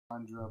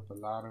conjure up a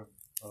lot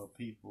of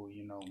people.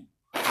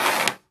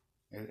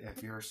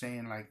 If you're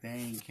saying like they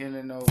ain't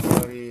killing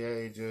nobody,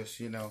 they just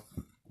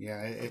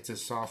yeah, it's a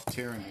soft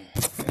tyranny.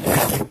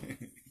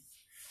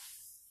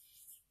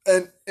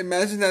 And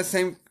imagine that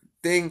same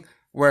thing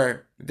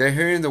where they're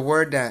hearing the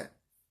word that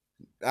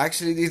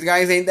actually these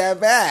guys ain't that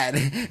bad.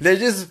 They're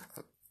just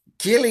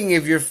killing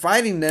if you're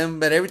fighting them,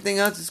 but everything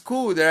else is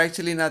cool. They're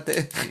actually not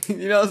there.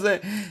 You know what I'm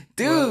saying?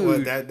 Well,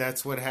 Dude.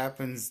 that's what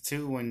happens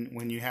too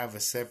when you have a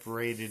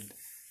separated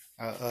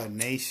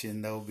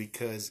nation though,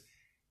 because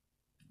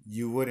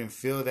you wouldn't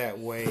feel that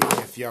way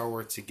if y'all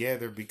were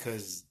together,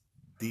 because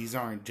these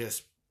aren't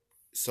just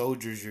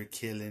soldiers you're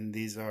killing;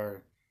 these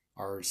are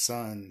our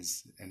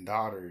sons and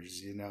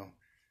daughters.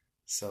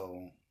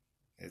 So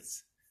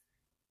it's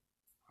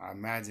I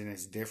imagine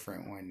it's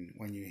different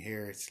when you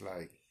hear it's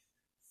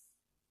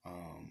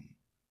um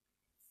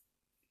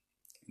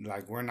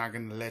like we're not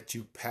gonna let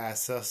you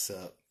pass us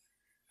up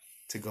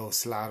to go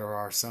slaughter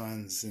our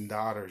sons and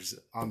daughters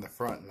on the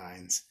front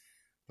lines.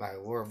 Like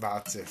we're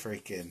about to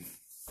freaking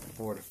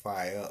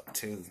fortify up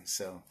too.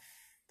 So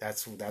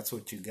that's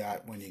what you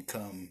got when you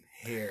come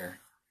here.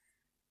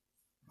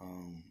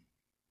 Um,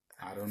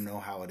 I don't know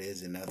how it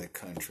is in other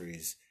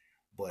countries,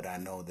 but I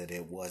know that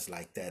it was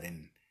like that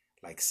in,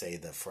 like, say,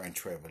 the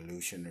French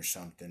Revolution or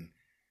something.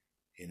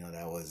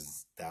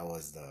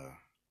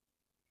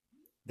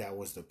 That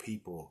was the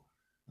people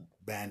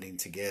banding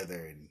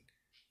together, and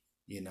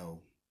you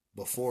know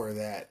before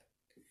that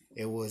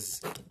it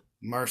was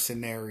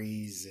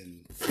mercenaries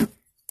and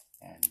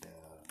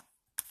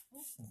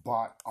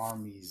bought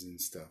armies and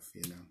stuff.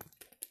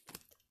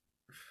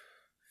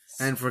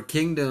 And for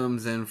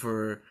kingdoms and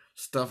for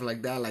stuff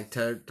like that, like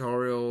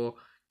territorial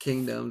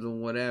kingdoms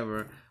and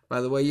whatever.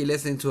 By the way, you're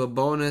listening to a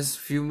bonus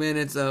few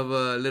minutes of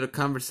a little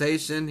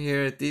conversation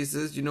here at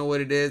Thesis. You know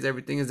what it is.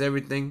 Everything is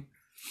everything.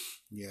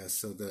 Yeah,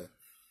 so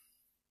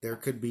there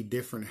could be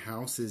different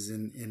houses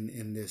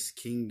in this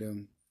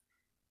kingdom,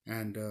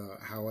 and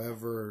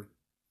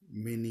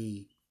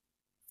many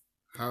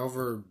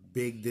however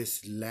big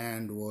this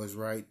land was,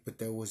 right? But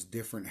there was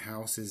different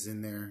houses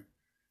in there,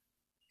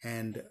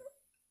 and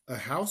a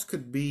house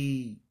could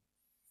be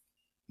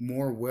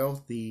more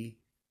wealthy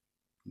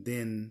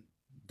than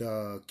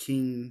the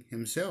king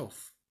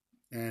himself.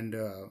 And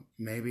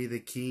maybe the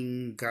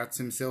king got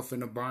himself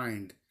in a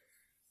bind.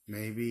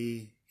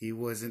 Maybe he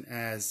wasn't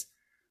as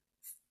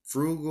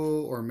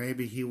frugal, or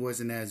maybe he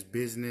wasn't as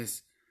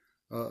business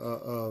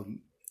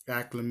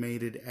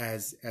acclimated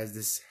as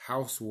this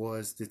house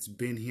was, that's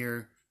been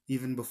here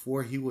even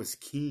before he was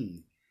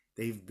king.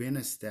 They've been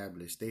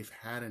established. They've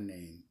had a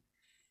name,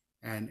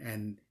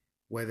 and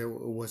whether it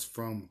was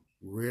from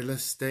real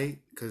estate,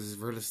 because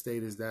real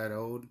estate is that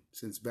old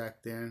since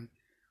back then,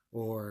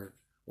 or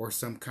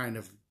some kind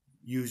of,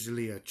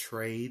 usually a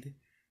trade.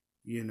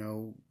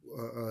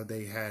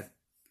 They had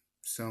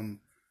some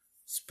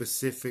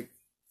specific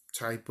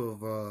type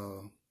of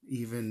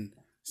even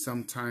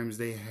sometimes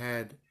they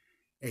had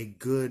a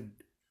good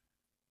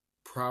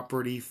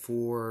property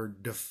for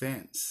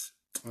defense,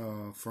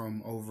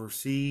 from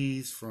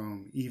overseas,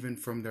 from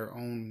their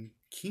own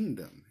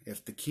kingdom.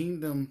 If the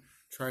kingdom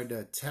tried to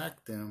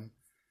attack them,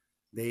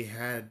 they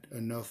had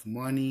enough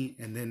money,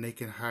 and then they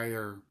could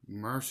hire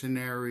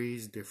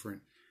mercenaries,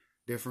 different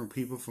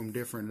people from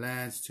different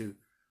lands.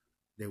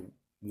 They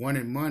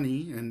wanted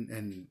money,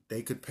 and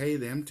they could pay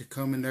them to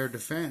come in their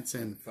defense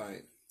and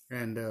Fight.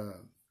 and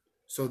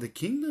so the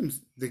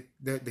kingdoms,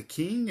 the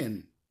king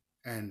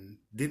and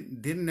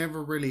didn't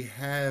ever really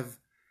have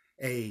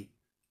a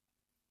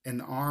an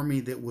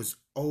army that was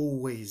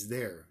always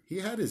there. He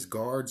had his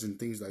guards and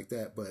things like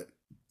that, but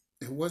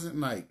it wasn't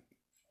like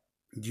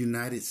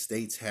United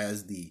States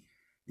has the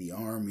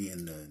army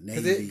and the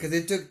navy Because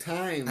it took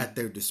time at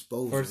their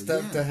disposal for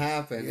stuff to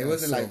happen. Yeah, It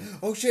wasn't so, like,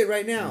 oh shit,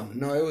 right now. mhm.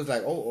 No, it was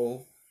like,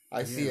 oh,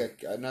 I see Yeah.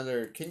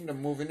 another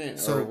kingdom moving in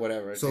So or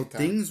whatever. so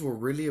things were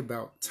really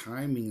about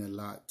timing a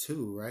lot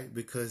too, right?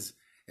 Because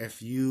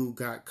if you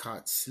got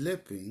caught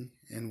slipping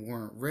and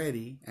weren't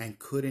ready and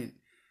couldn't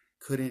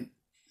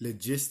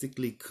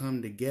logistically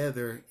come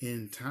together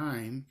in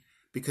time,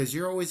 because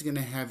you're always going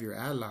to have your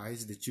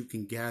allies that you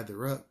can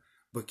gather up,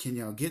 but can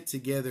y'all get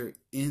together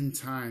in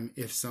time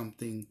if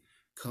something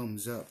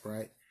comes up,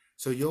 right?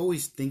 So you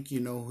always think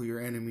you know who your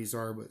enemies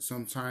are, but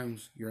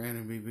sometimes your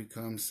enemy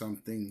becomes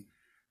something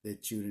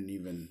that you didn't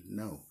even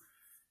know.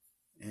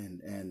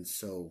 And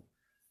so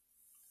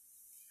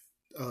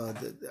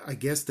I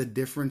guess the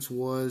difference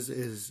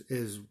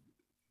is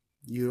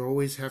you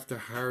always have to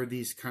hire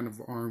these kind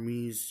of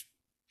armies.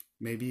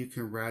 Maybe you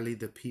can rally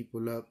the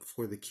people up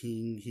for the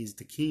king. He's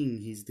the king.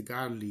 He's the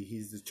godly.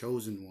 He's the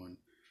chosen one.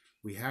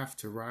 We have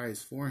to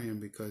rise for him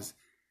because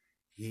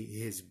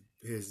his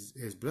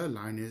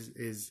bloodline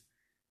is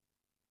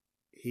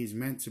he's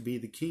meant to be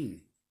the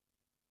king.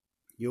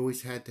 You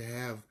always had to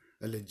have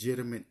a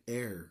legitimate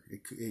heir.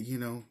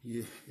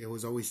 It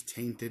was always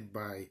tainted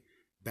by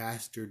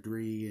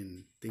bastardry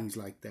and things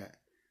like that.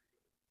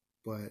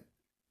 But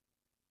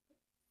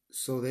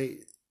so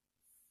they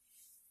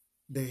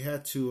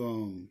had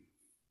to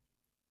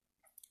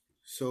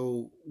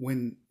So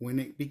when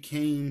it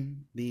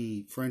became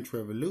the French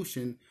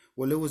Revolution,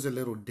 well, it was a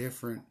little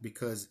different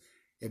because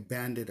it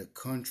banded a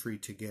country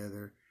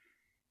together,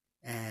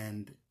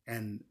 and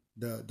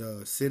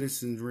the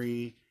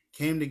citizenry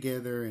came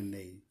together and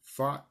they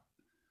fought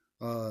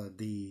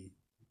the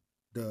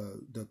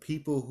the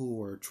people who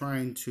were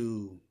trying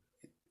to,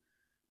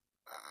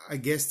 I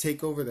guess,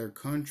 take over their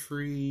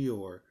country,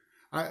 or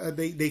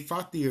they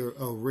fought the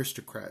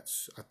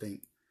aristocrats, I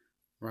think,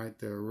 right?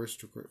 The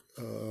aristocrat,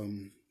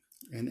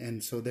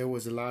 and so there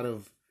was a lot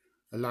of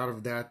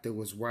that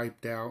was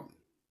wiped out.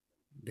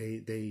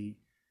 They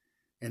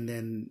and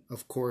then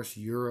of course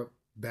Europe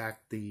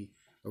backed the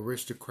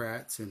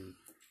aristocrats, and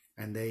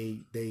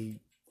they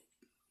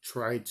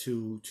tried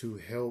to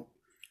help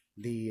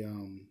the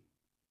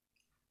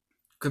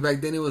Because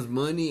back then it was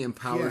money and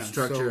power yeah,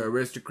 structure, so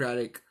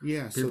aristocratic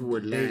yeah, so people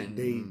with land.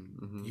 they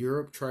Mm-hmm.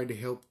 Europe tried to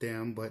help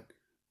them, but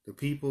the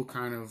people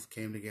kind of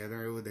came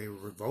together. They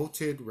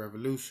revolted,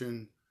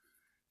 revolution,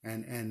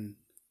 and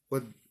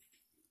but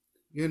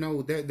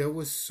there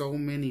was so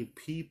many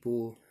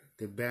people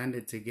that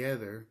banded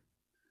together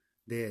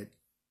that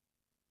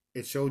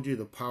it showed you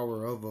the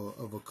power of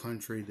a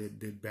country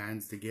that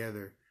bands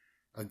together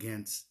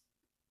against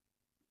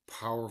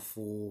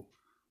powerful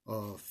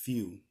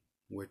few,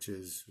 which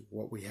is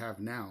what we have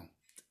now.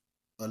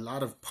 A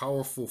lot of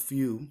powerful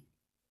few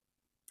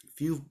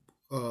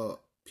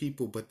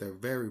people, but they're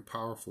very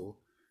powerful.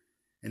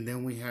 And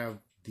then we have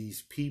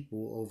these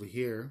people over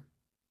here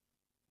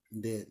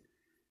that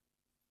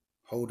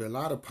hold a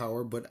lot of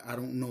power, but I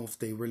don't know if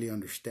they really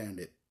understand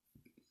it.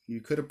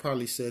 You could have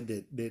probably said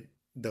that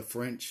the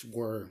French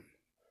were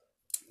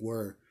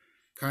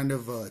kind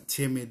of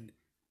timid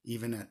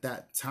even at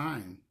that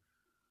time.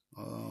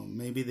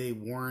 Maybe they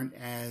weren't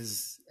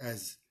as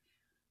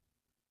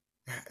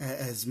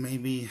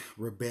maybe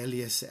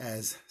rebellious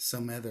as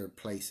some other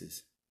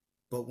places.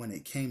 But when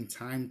it came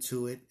time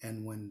to it,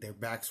 and when their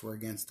backs were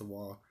against the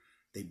wall,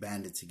 they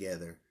banded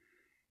together.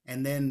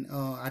 And then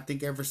I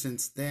think ever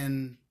since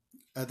then,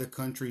 other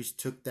countries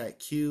took that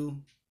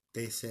cue.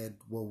 They said,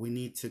 well, we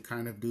need to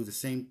kind of do the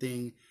same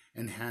thing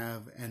and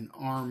have an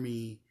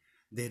army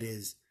that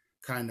is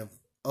kind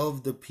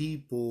of the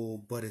people,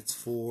 but it's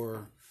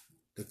for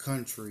the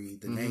country,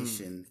 the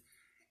nation.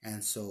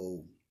 And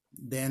so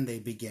then they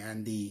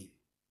began the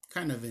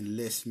kind of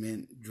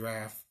enlistment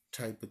draft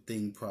type of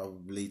thing,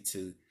 probably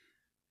to,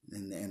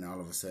 and all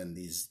of a sudden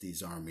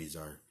these armies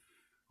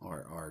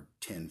are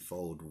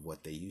tenfold of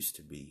what they used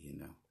to be.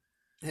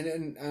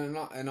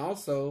 And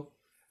also,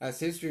 as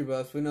history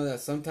buffs, we know that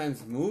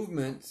sometimes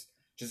movements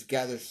just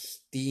gather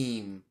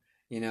steam,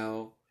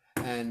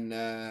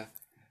 and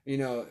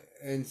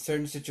in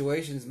certain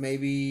situations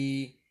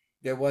maybe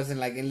there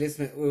wasn't like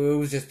enlistment; it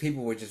was just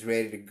people were just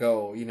ready to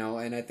go,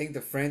 And I think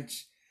the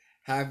French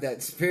have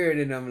that spirit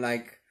in them,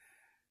 like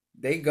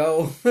they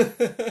go,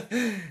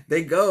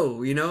 they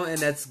go, and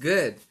that's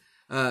good.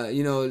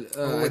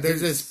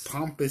 There's this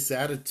pompous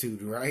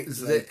attitude, right?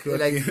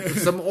 Like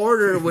some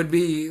order would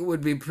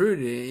be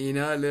prudent,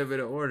 a little bit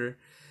of order.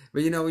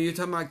 But when you're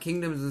talking about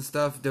kingdoms and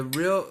stuff,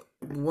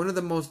 one of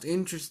the most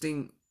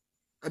interesting,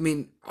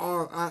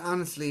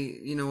 honestly,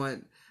 you know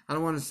what? I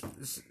don't want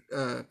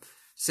to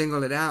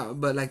single it out,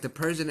 but like the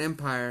Persian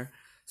Empire.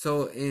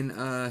 So in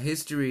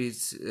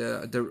histories,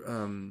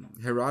 the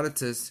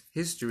Herodotus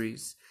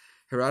histories.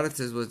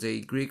 Herodotus was a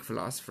Greek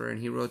philosopher,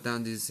 and he wrote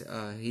down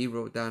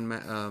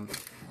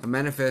a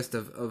manifest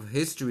of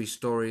history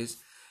stories.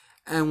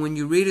 And when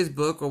you read his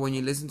book or when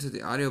you listen to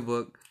the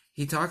audiobook,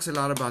 he talks a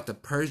lot about the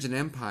Persian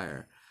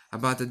Empire,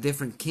 about the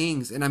different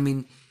kings.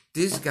 And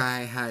this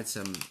guy had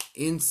some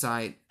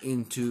insight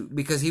into,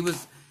 because he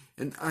was,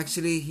 and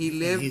actually he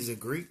lived. And he's a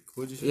Greek.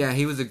 What'd you say? Yeah,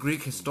 he was a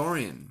Greek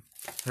historian,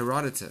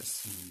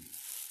 Herodotus.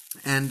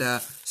 And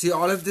see,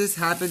 all of this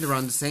happened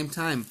around the same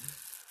time.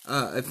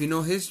 If you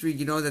know history,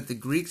 you know that the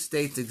Greek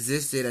states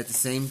existed at the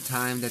same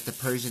time that the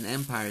Persian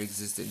Empire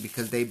existed,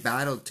 because they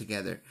battled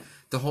together.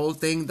 The whole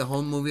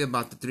movie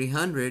about the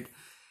 300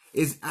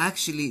 is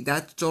actually,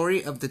 that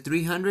story of the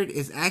 300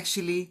 is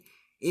actually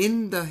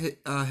in the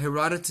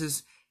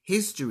Herodotus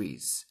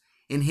histories.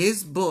 In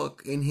his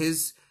book, in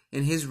his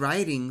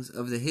writings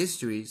of the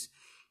histories,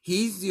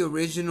 he's the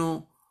origin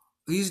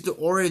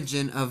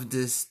of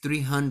this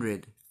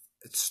 300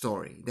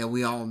 story that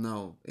we all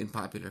know in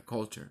popular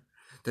culture.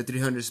 The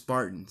 300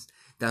 Spartans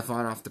that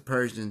fought off the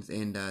Persians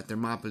in the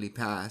Thermopylae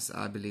Pass,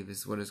 I believe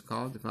is what it's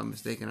called. If I'm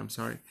mistaken, I'm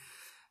sorry.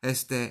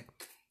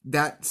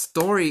 That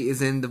story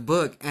is in the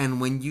book,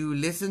 and when you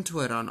listen to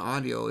it on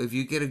audio, if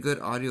you get a good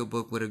audio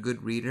book with a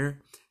good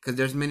reader, because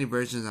there's many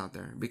versions out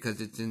there,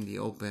 because it's in the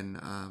open,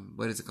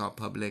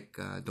 public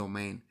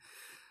domain.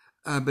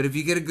 But if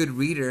you get a good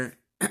reader,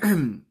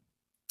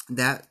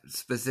 that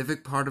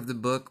specific part of the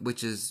book,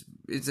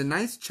 it's a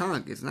nice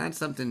chunk. It's not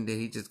something that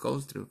he just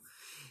goes through.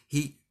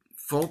 He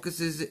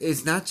focuses,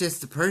 it's not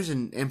just the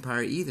Persian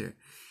Empire either.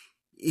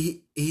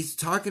 He's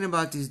talking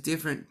about these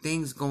different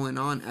things going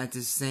on at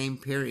the same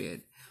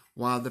period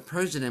while the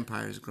Persian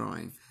Empire is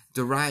growing.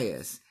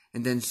 Darius,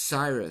 and then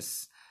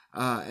Cyrus,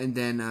 And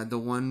then the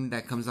one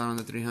that comes out on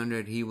the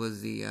 300, he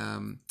was the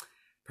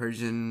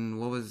Persian.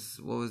 What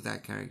was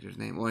that character's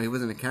name? Well, he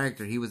wasn't a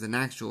character. He was an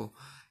actual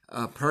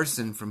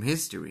person from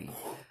history.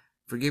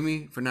 Forgive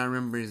me for not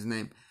remembering his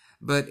name.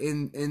 But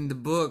in the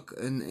book,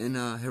 in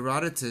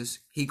Herodotus,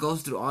 he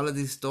goes through all of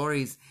these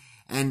stories,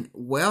 and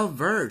well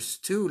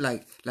versed too.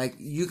 Like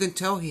you can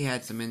tell he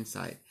had some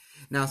insight.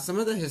 Now, some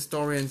of the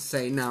historians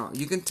say, now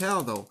you can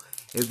tell though,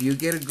 if you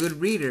get a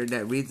good reader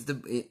that reads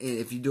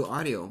if you do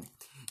audio,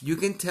 you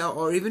can tell,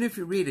 or even if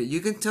you read it, you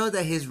can tell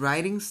that his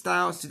writing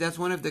style, see, that's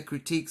one of the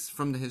critiques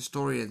from the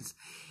historians,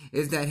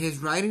 is that his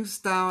writing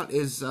style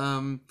is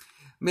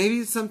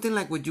maybe something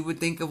like what you would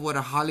think of what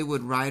a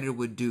Hollywood writer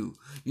would do.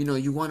 You know,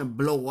 you want to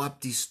blow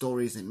up these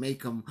stories and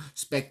make them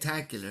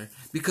spectacular.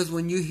 Because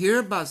when you hear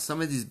about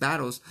some of these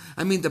battles,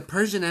 I mean, the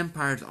Persian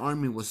Empire's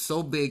army was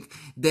so big,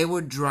 they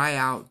would dry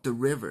out the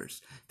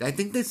rivers. I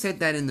think they said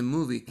that in the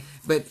movie.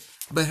 But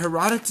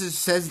Herodotus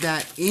says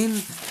that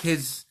in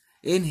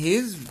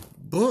his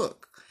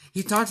book.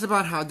 He talks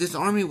about how this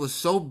army was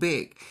so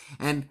big,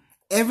 and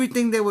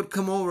everything they would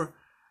come over,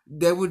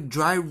 they would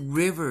dry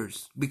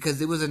rivers,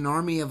 because it was an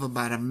army of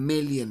about 1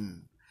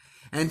 million.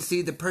 And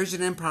see, the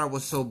Persian Empire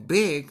was so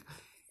big,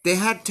 they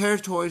had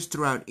territories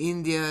throughout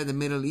India, the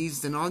Middle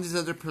East, and all these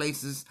other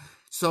places.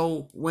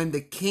 So when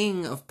the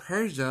king of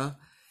Persia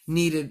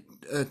needed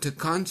to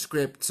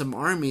conscript some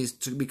armies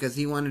because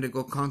he wanted to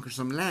go conquer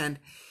some land,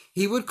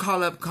 he would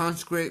call up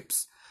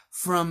conscripts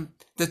from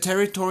the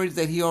territories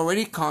that he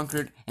already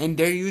conquered, and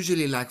they're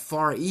usually like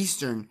far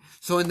eastern.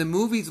 So in the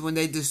movies, when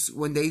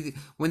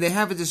they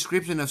have a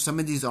description of some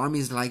of these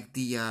armies, like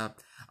the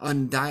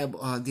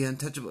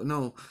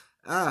untouchable,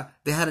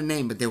 they had a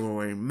name, but they were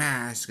wearing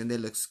masks and they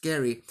looked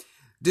scary.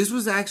 This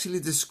was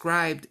actually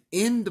described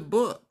in the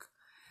book.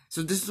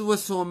 So this is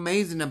what's so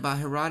amazing about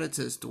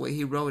Herodotus, the way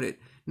he wrote it.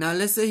 Now,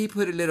 let's say he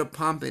put a little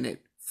pomp in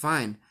it,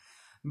 fine.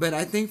 But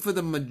I think for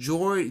the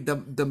majority,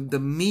 the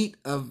meat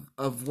of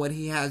what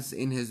he has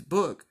in his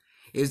book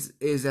is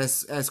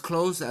as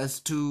close as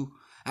to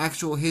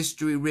actual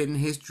history, written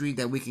history,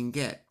 that we can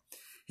get.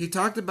 He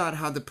talked about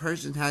how the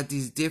Persians had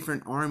these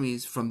different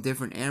armies from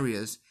different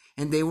areas,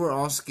 and they were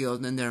all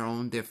skilled in their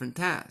own different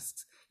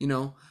tasks. You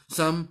know,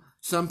 some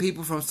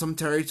people from some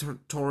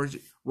territories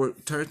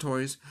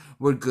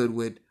were good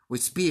with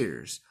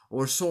spears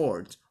or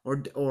swords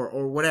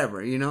or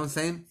whatever. You know what I'm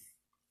saying?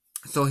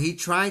 So he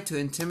tried to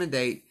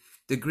intimidate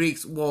the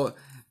Greeks. Well,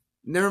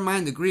 never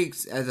mind the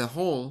Greeks as a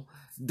whole.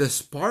 The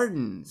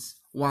Spartans,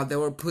 while they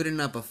were putting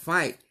up a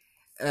fight,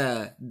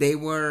 they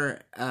were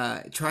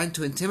trying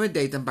to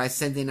intimidate them by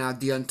sending out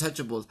the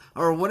Untouchables,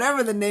 or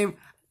whatever the name.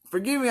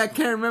 Forgive me, I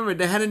can't remember.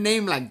 They had a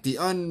name like the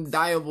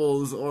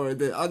Undieables or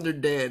the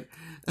Underdead,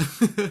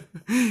 the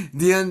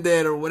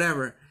Undead, or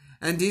whatever.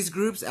 And these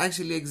groups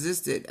actually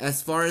existed,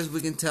 as far as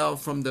we can tell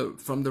from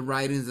the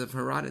writings of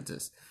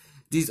Herodotus.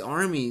 These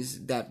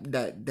armies that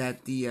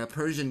the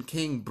Persian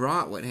king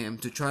brought with him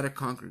to try to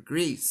conquer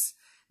Greece,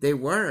 they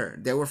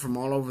were from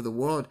all over the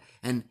world,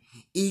 and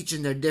each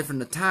in their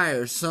different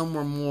attire. Some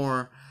were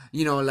more,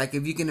 like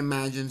if you can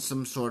imagine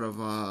some sort of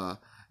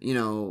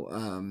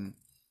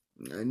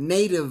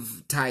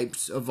native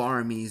types of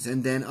armies,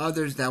 and then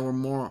others that were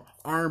more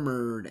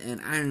armored and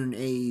Iron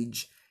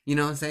Age. You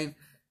know what I'm saying?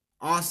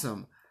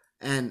 Awesome.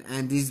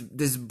 And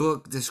this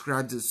book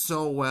describes it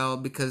so well,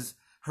 because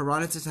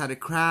Herodotus had a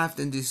craft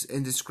in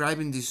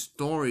describing these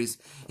stories,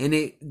 and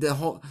the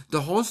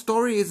whole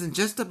story isn't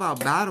just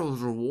about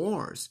battles or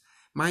wars.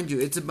 Mind you,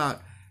 it's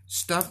about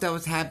stuff that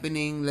was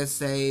happening, let's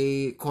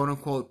say, quote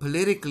unquote,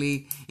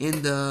 politically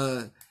in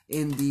the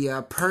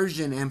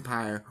Persian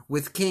Empire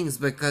with kings,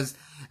 because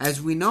as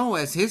we know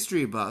as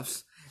history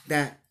buffs,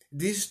 that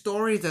these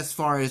stories, as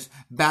far as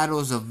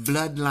battles of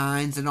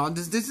bloodlines and all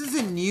this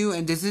isn't new,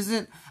 and this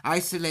isn't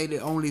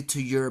isolated only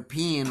to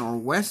European or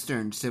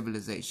Western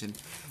civilization.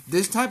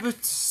 This type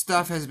of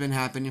stuff has been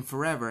happening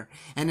forever.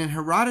 And in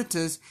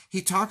Herodotus,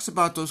 he talks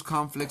about those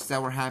conflicts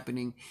that were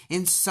happening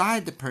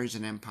inside the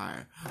Persian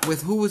Empire,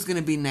 with who was going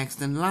to be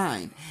next in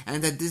line.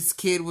 And that this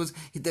kid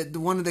that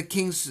one of the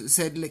kings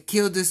said,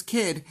 kill this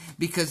kid,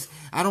 because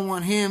I don't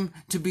want him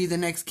to be the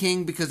next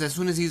king, because as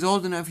soon as he's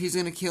old enough, he's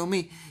going to kill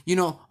me.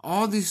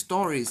 All these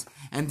stories.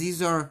 And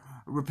these are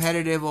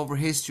repetitive over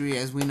history,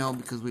 as we know,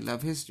 because we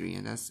love history,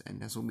 and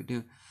that's what we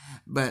do.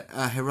 But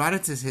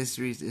Herodotus'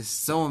 history is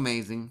so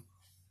amazing.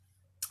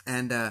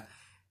 And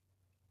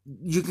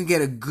you can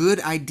get a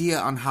good idea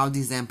on how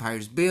these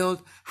empires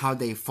build, how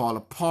they fall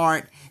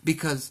apart,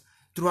 because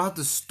throughout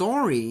the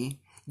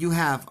story, you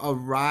have a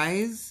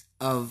rise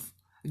of,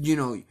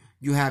 you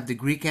have the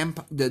Greek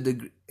Empire.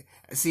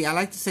 See, I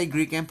like to say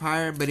Greek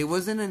Empire, but it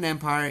wasn't an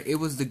empire. It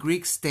was the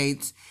Greek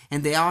states,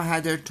 and they all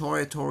had their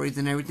territories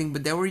and everything,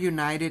 but they were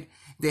united.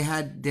 They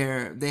had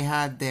their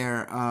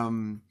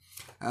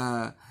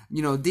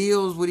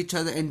deals with each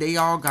other, and they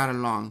all got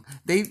along.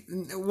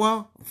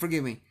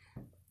 Forgive me.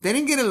 They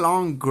didn't get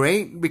along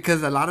great,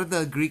 because a lot of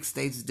the Greek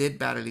states did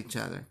battle each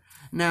other.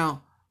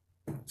 Now,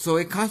 So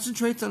it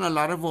concentrates on a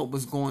lot of what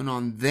was going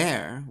on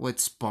there with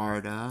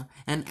Sparta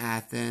and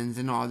Athens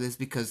and all this,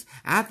 because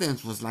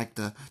Athens was like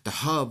the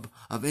hub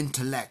of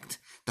intellect,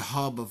 the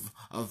hub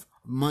of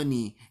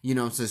money,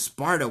 so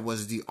Sparta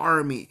was the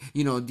army,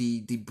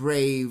 the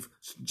brave,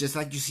 just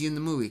like you see in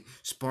the movie.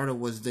 Sparta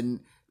was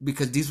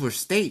because these were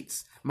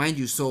states, mind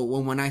you. So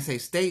when I say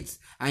states,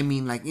 I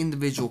mean like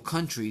individual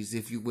countries,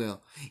 if you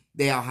will.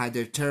 They all had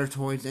their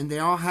territories, and they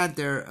all had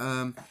their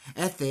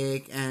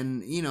ethic,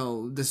 and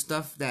the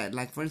stuff that,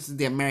 like, for instance,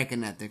 the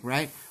American ethic,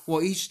 right?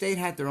 Well, each state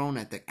had their own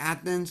ethic.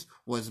 Athens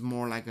was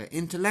more like an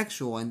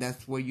intellectual, and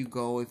that's where you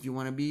go if you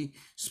want to be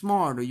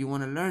smart or you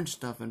want to learn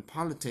stuff in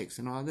politics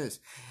and all this.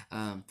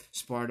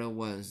 Sparta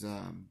was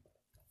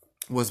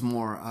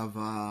more of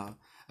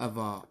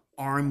a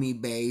army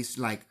based,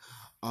 like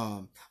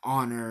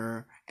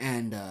honor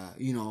and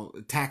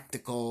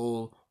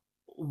tactical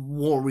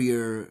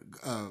warrior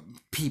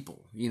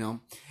people,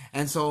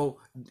 and so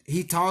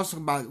he talks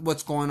about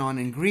what's going on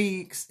in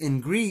Greece,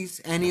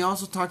 and he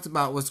also talks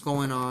about what's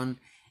going on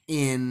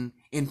in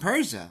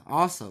Persia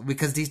also,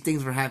 because these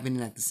things were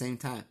happening at the same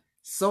time.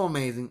 So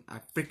amazing. I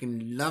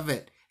freaking love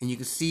it. And you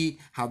can see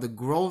how the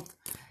growth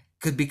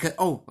could, because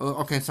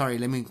okay, sorry,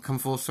 let me come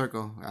full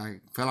circle. I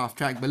fell off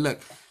track, but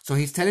look. So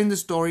he's telling the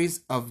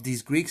stories of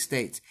these Greek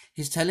states.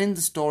 He's telling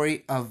the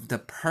story of the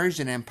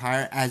Persian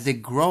Empire as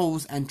it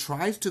grows and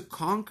tries to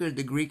conquer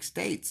the Greek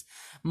states.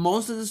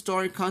 Most of the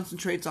story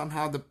concentrates on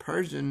how the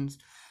Persians,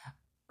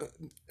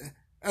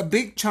 a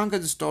big chunk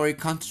of the story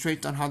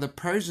concentrates on how the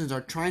Persians are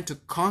trying to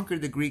conquer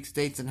the Greek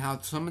states, and how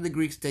some of the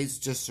Greek states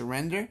just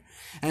surrender,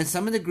 and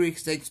some of the Greek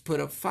states put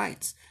up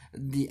fights.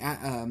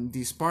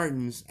 The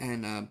Spartans,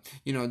 and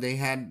they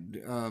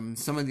had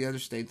some of the other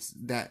states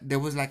that there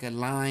was like a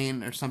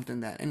line or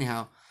something, that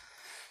anyhow,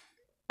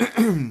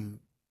 and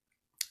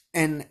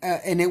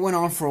it went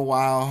on for a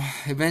while.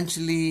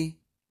 Eventually,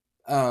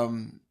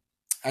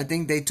 I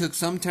think they took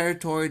some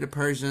territory, the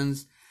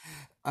Persians,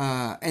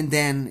 and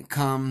then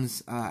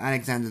comes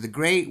Alexander the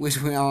Great,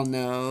 which we all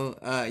know,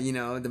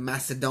 the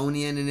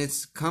Macedonian, and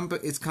it's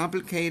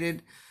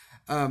complicated.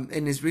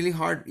 And it's really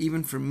hard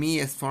even for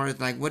me, as far as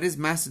like, what is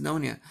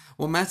Macedonia?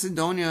 Well,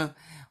 Macedonia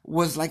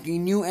was like a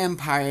new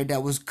empire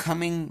that was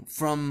coming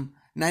from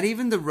not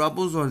even the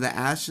rubbles or the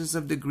ashes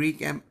of the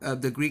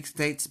Greek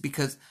states,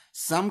 because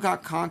some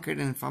got conquered,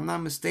 and if I'm not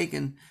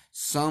mistaken,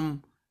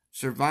 some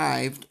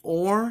survived,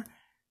 or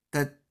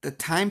that the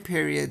time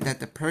period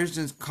that the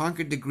Persians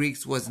conquered the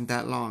Greeks wasn't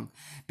that long,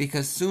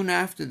 because soon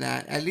after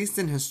that, at least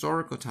in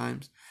historical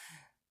times,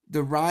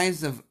 the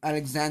rise of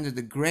Alexander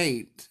the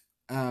Great.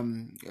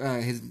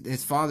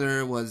 His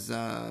father was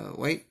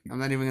wait, I'm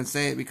not even gonna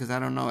say it because I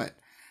don't know it.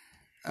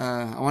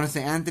 I want to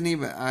say Anthony,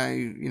 but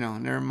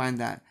never mind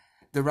that.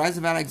 The rise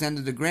of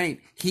Alexander the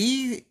Great.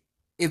 He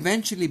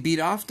eventually beat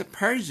off the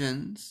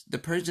Persians, the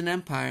Persian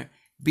Empire,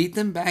 beat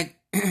them back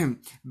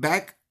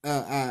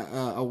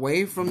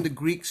away from the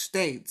Greek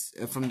states,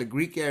 from the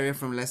Greek area,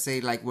 from, let's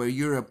say, like where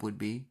Europe would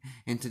be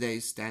in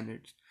today's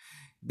standards.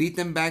 Beat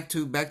them back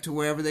to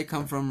wherever they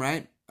come from,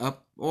 right?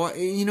 Up, or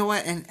you know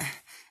what,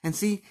 and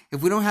see,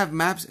 if we don't have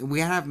maps, we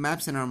have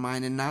maps in our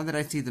mind, and now that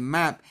I see the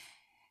map,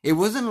 it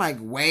wasn't like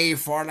way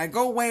far, like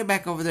go way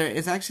back over there.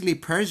 It's actually,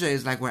 Persia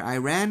is like where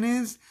Iran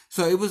is,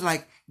 so it was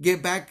like,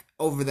 get back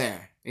over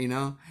there,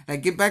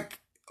 like get back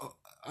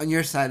on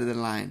your side of the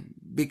line,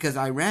 because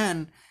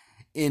Iran,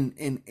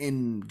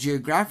 in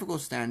geographical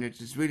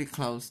standards, is really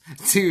close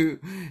to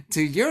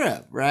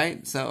Europe,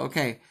 right? So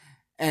okay.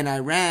 And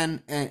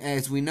Iran,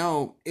 as we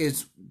know,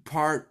 is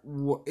part.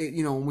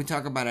 When we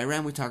talk about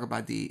Iran, we talk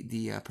about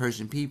the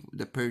Persian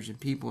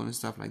people, and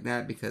stuff like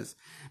that, because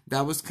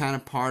that was kind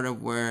of part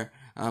of where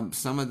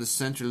some of the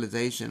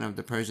centralization of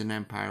the Persian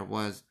Empire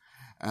was.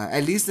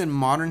 At least in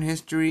modern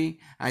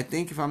history, I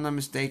think, if I'm not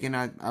mistaken,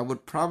 I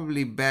would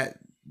probably bet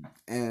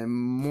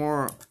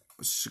more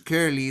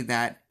securely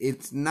that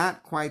it's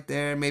not quite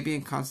there. Maybe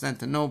in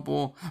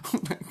Constantinople,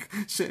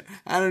 shit,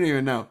 I don't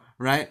even know.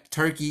 Right,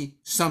 Turkey,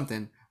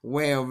 something.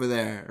 Way over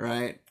there,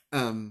 right?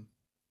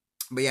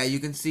 But yeah, you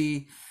can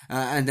see,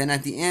 and then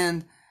at the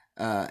end,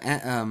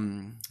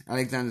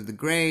 Alexander the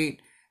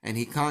Great, and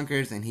he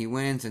conquers and he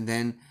wins, and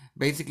then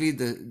basically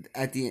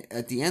at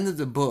the end of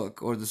the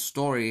book, or the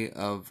story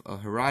of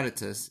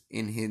Herodotus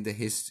in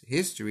his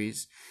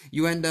histories,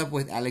 you end up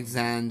with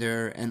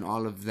Alexander and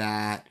all of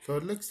that. So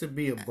it looks to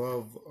be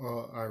above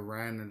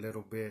Iran a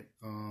little bit,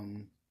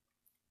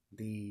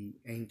 the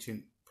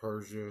ancient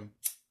Persia.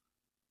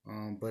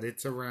 But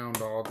it's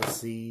around all the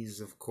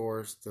seas, of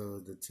course,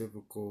 the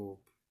typical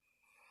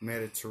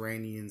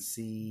Mediterranean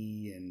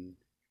Sea,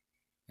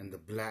 and the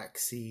Black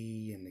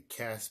Sea, and the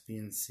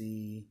Caspian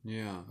Sea,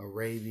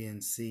 Arabian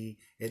Sea.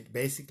 It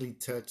basically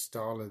touched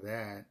all of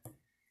that,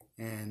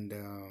 and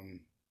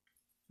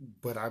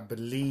but I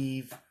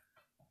believe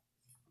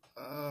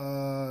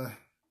that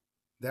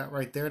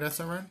right there,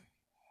 that's Iran.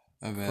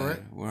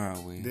 Correct. Where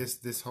are we?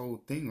 This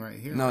whole thing right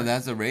here. No, right?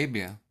 That's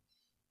Arabia.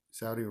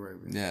 Saudi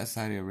Arabia. Yeah,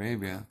 Saudi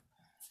Arabia.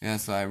 Yeah,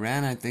 so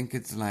Iran, I think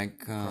it's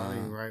like probably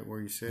right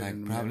where you said,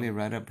 like probably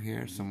right up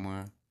here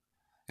somewhere.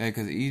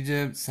 because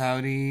Egypt,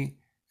 Saudi,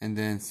 and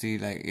then see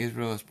like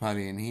Israel is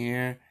probably in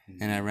here,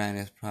 and Iran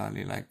is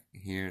probably like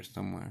here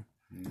somewhere.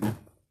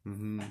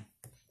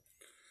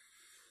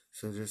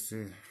 So just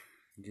to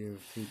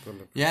give people a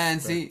perspective. Yeah,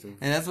 and see,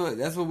 and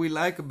that's what we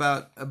like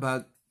about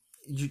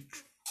you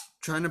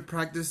trying to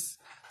practice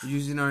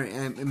using our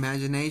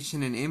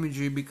imagination and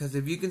imagery, because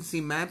if you can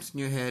see maps in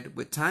your head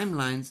with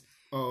timelines,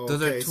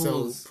 those are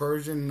tools. So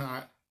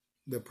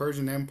the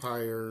Persian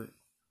Empire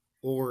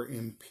or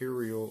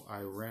Imperial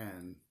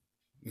Iran,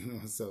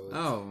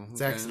 so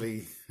it's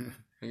actually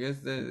I guess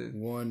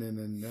one and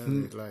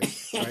another. Like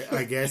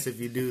I guess if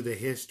you do the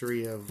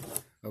history of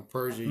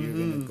Persia, you're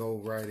gonna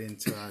go right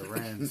into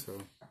Iran.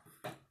 So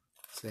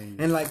same.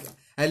 And like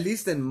at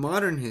least in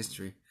modern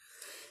history,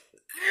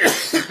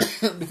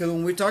 because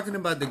when we're talking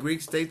about the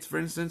Greek states, for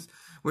instance,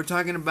 we're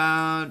talking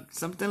about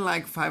something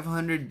like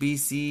 500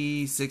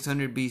 BC,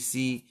 600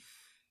 BC.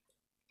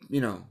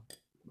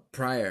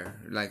 Prior,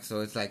 like,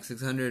 so it's like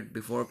 600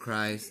 before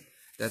Christ.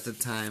 That's the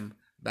time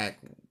back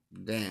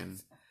then.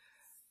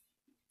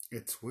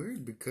 It's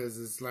weird because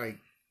it's like,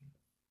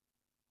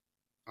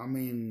 I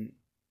mean,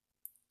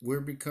 we're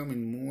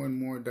becoming more and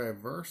more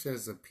diverse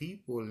as a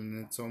people,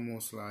 and it's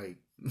almost like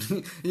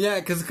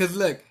yeah, because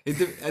look, I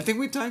think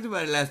we talked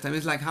about it last time.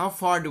 It's like, how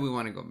far do we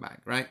want to go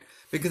back, right?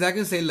 Because I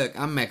can say, look,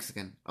 I'm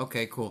Mexican.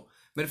 Okay, cool.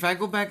 But if I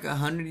go back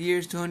 100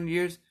 years, 200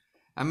 years,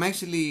 I'm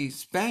actually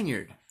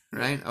Spaniard,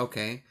 right?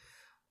 Okay.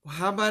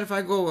 How about if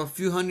I go a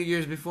few hundred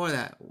years before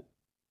that?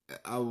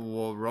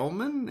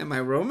 Roman? Am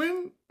I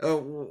Roman?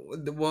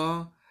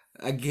 Well,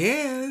 I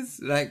guess,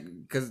 like,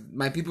 because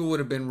my people would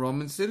have been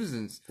Roman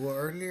citizens. Well,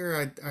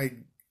 earlier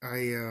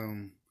I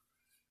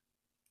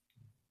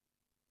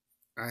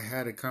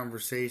had a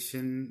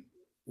conversation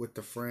with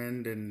a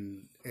friend,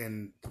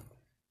 and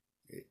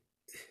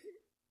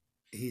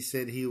he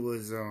said he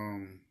was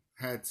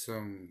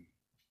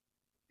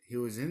he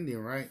was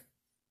Indian, right?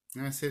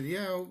 And I said,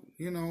 yeah,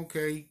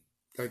 okay.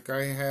 Like,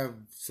 I have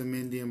some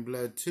Indian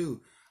blood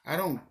too. I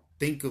don't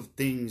think of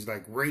things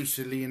like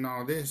racially and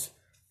all this,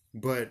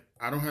 but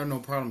I don't have no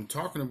problem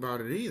talking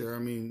about it either. I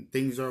mean,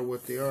 things are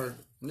what they are.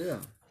 Yeah.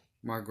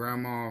 My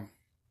grandma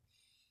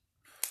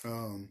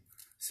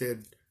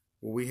said,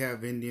 well, we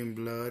have Indian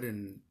blood,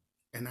 and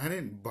I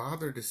didn't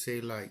bother to say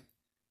like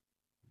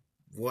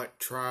what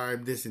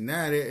tribe, this and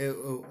that.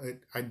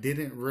 I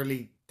didn't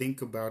really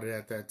think about it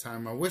at that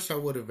time. I wish I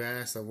would have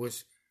asked. I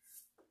wish.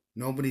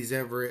 Nobody's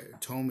ever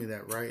told me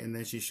that, right? And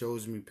then she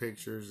shows me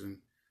pictures,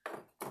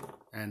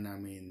 and I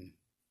mean,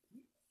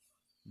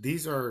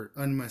 these are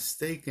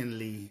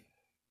unmistakably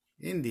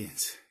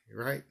Indians,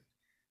 right?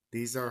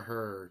 This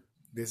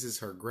is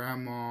her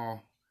grandma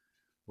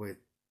with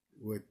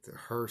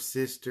her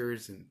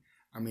sisters, and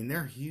I mean,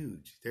 they're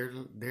huge.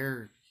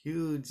 They're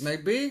huge.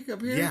 Like big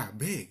up here? Yeah,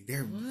 big.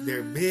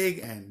 They're big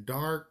and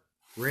dark,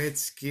 red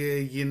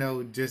skin,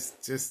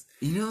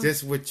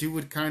 just what you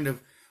would kind of,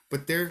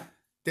 but they're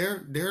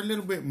a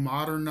little bit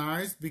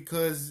modernized,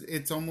 because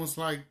it's almost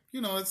like,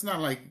 it's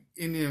not like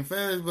Indian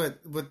feathers,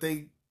 but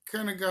they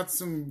kind of got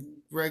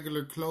some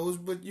regular clothes,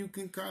 but you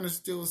can kind of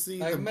still see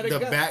like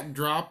the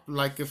backdrop,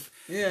 like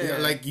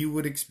like you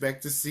would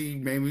expect to see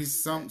maybe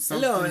something.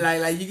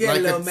 Like you get like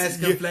a little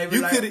Mexican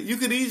flavor. You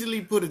could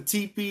easily put a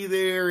teepee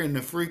there and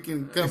a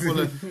freaking couple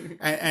of,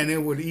 and it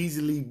would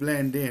easily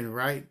blend in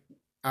right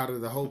out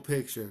of the whole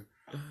picture.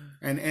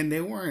 And they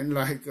weren't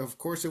like, of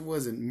course it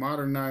wasn't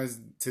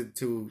modernized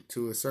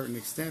to a certain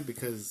extent,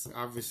 because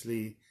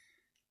obviously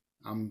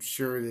I'm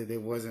sure that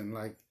it wasn't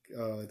like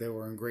they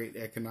were in great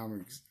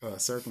economic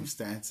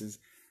circumstances,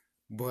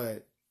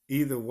 but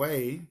either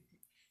way,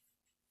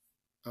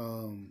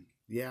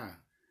 yeah,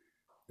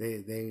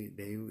 they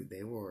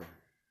were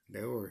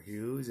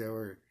huge. They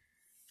were,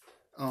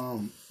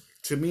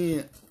 to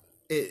me,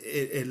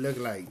 it looked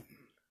like,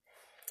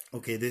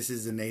 okay, this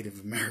is a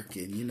Native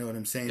American. You know what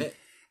I'm saying?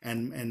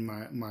 And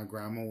my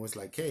grandma was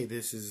like, hey,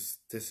 this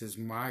is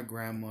my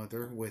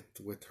grandmother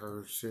with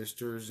her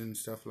sisters and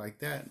stuff like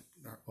that,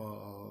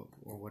 or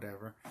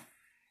whatever.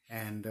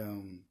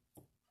 And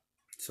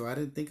so I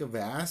didn't think of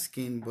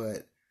asking,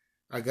 but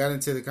I got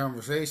into the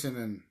conversation,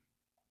 and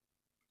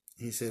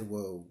he said,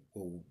 well,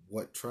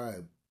 what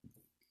tribe?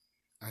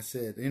 I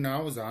said,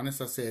 I was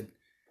honest. I said,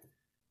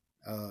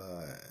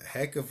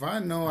 heck if I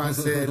know. I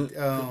said,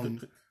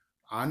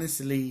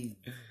 honestly,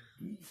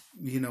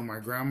 my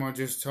grandma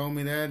just told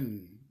me that,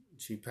 and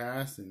she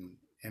passed,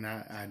 and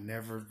I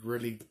never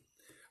really,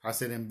 I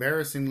said,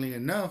 embarrassingly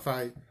enough,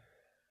 I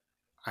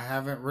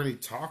haven't really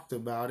talked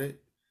about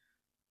it,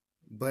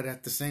 but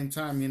at the same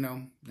time,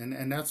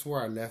 and that's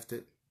where I left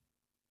it.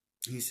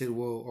 He said,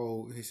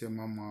 he said,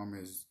 my mom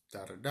is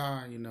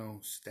da-da-da,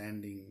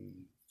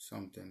 standing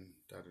something,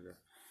 da-da-da,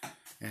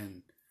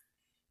 and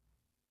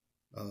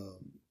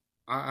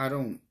I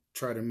don't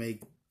try to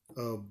make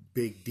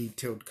big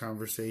detailed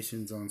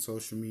conversations on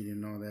social media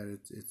and all that.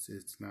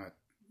 It's not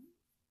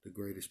the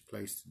greatest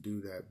place to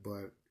do that,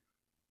 but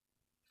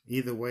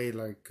either way,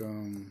 like,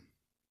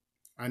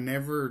 I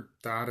never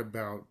thought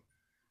about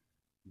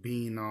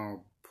being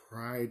all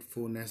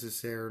prideful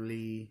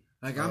necessarily,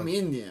 Like, I'm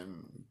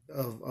Indian.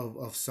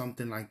 Of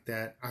something like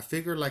that. I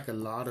figure like a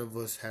lot of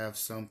us have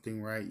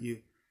something, right?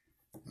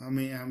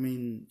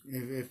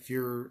 If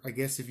you're, I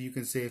guess if you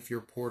can say if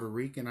you're Puerto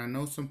Rican, I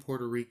know some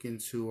Puerto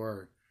Ricans who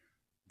are,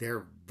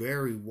 they're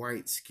very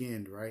white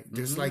skinned, right?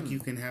 Just like you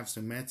can have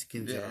some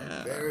Mexicans that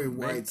are very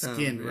white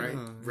skinned, right?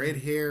 Red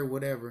hair,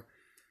 whatever.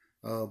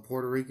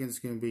 Puerto Ricans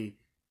can be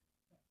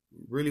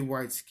really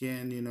white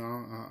skinned, you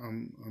know.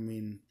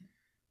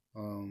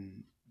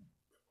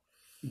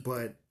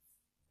 But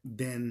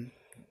then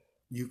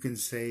you can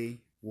say,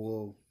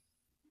 well,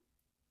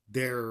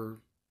 they're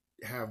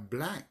have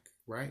black,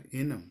 right,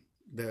 in them.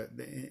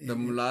 The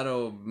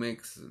mulatto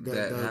mix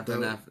that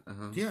happened after.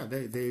 Yeah,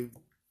 they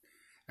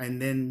and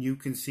then you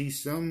can see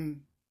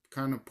some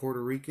kind of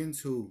Puerto Ricans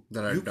who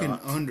that you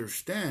dark. Can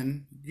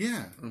understand.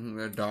 Yeah,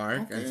 they're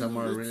dark, and some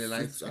are really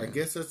light. I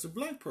guess that's a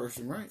black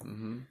person, right?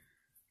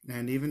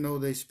 And even though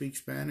they speak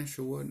Spanish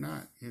or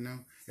whatnot, you know,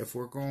 if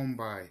we're going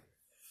by,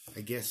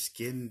 I guess,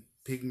 skin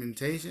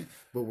pigmentation,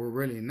 but we're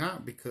really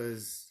not,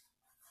 because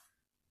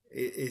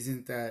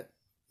isn't that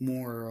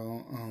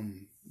more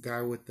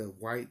guy with the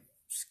white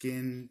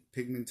skin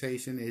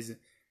pigmentation,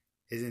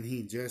 isn't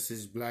he just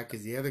as black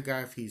as the other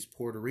guy? If he's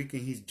Puerto Rican,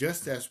 he's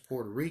just as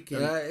Puerto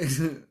Rican. Right.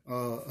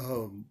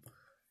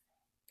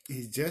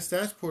 He's just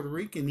as Puerto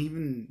Rican.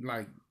 Even,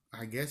 like,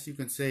 I guess you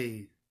can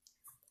say,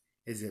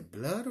 is it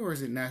blood or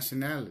is it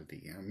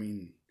nationality? I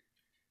mean,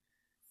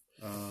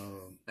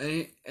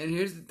 and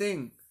here's the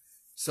thing.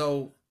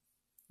 So,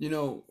 you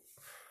know,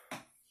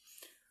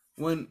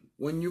 when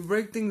you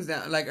break things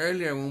down, like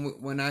earlier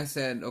when I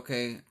said,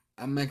 okay,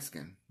 I'm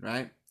Mexican,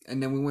 right?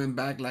 And then we went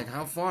back, like,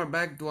 how far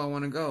back do I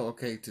want to go?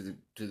 Okay, to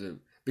the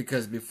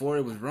because before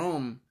it was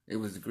Rome, it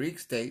was the Greek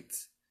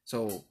states.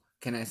 So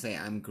can I say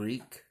I'm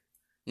Greek?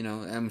 You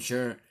know, I'm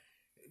sure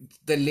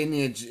the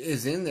lineage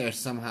is in there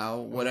somehow.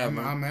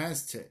 Whatever. I'm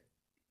Aztec.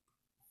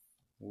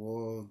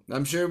 Well,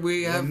 I'm sure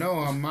we have. No,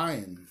 I'm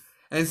Mayan.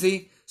 And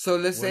see, so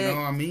let's say.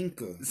 No, I'm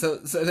Inca. So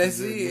let's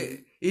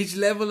see each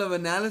level of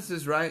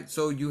analysis, right?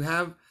 So you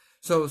have,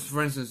 so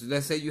for instance,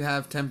 let's say you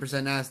have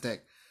 10%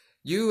 Aztec.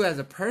 You as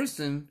a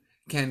person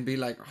can be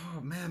like,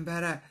 oh man,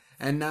 badass,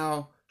 and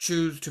now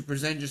choose to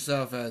present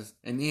yourself as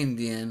an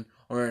Indian,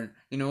 or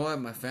you know what,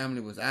 my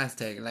family was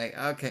Aztec. Like,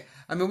 okay,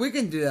 I mean, we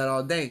can do that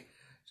all day.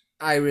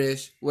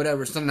 Irish,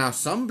 whatever. So now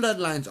some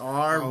bloodlines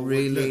are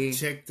really. Look,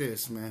 check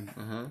this,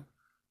 man.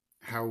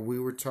 How we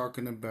were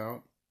talking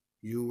about,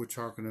 you were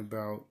talking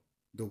about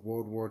the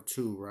World War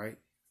II, right?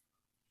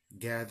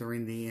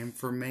 Gathering the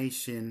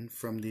information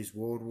from these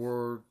World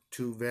War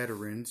II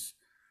veterans,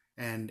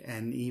 and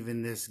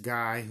even this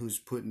guy who's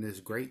putting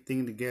this great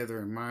thing together,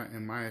 in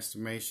my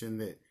estimation,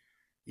 that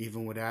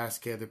even would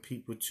ask other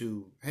people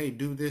to, hey,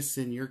 do this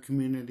in your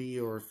community,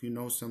 or if you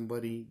know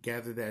somebody,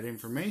 gather that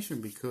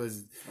information,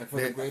 because like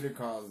for the greater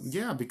cause.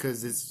 Yeah,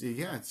 because it's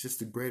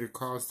just a greater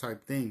cause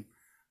type thing.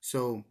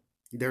 So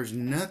there's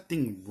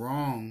nothing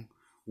wrong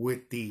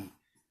with the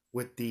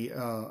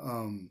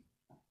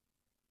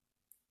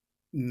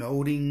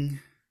noting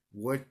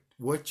what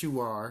you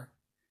are,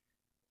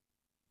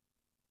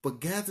 but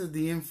gather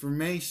the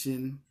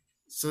information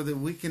so that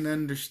we can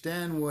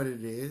understand what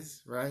it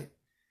is, right?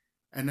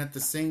 And at the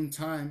same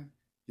time,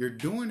 you're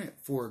doing it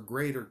for a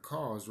greater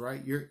cause,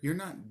 right? You're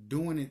not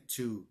doing it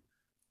to,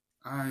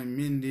 I'm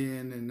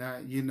Indian and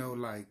not, you know,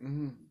 like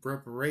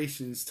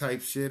reparations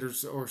type shit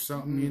or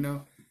something, you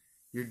know.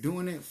 You're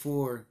doing it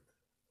for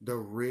the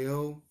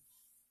real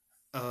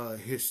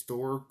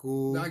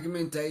historical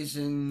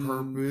documentation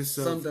purpose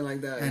of, something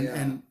like that.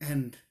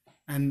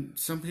 And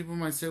some people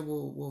might say,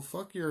 well,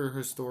 fuck your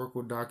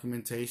historical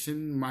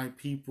documentation. My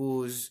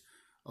people's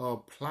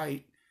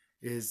plight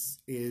is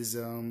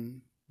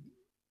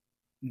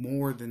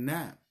more than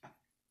that.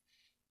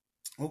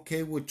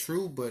 Okay, well,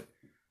 true, but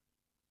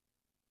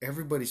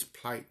everybody's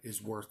plight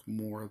is worth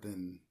more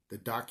than the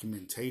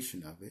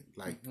documentation of it.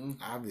 Like,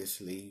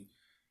 obviously,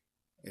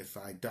 if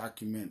I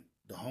document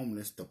the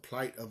homeless, the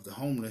plight of the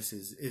homeless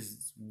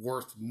is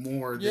worth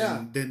more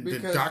than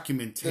the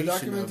documentation. The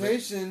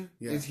documentation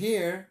of it. is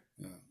here,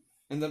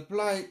 and the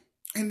plight.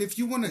 And if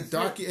you want to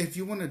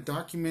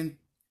document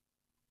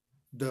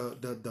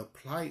the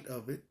plight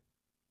of it,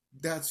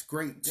 that's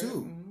great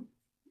too.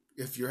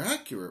 If you're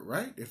accurate,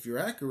 right? If you're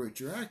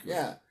accurate, you're accurate.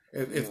 Yeah.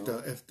 If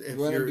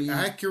you're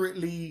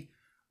accurately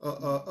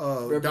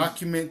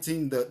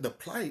documenting the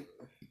plight,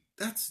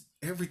 that's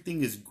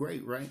everything is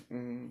great, right?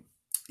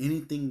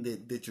 Anything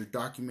that you're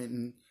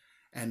documenting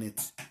and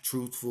it's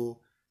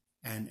truthful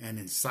and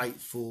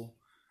insightful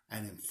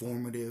and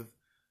informative,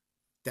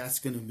 that's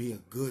going to be a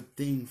good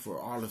thing for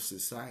all of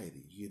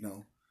society, you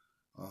know.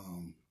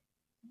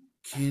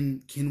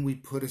 Can we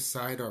put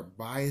aside our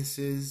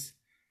biases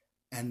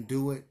and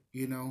do it,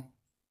 you know?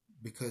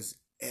 Because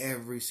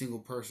every single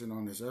person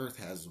on this earth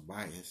has a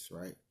bias,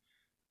 right?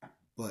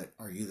 But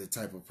are you the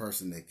type of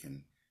person that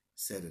can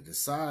set it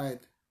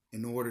aside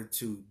in order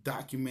to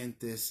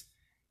document this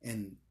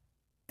in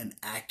an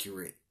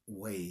accurate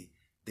way,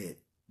 that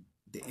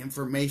the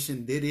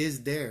information that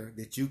is there,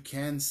 that you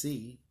can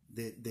see,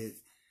 that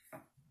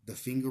the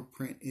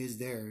fingerprint is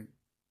there,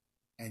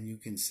 and you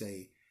can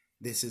say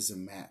this is a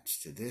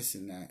match to this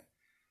and that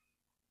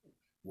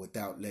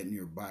without letting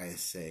your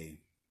bias say,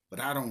 but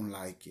I don't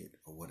like it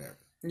or whatever.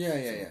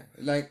 Yeah.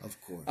 Like, of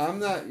course, I'm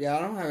not. Yeah,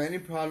 I don't have any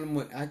problem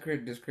with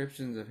accurate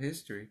descriptions of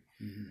history,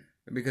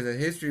 because as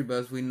history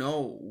buffs, we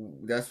know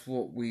that's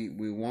what we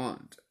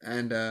want,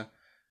 and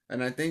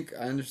I think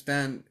I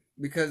understand,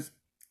 because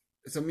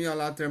some of y'all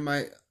out there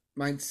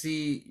might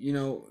see,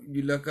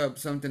 you look up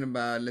something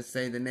about, let's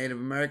say, the Native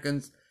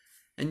Americans,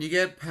 and you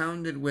get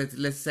pounded with,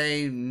 let's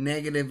say,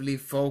 negatively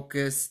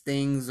focused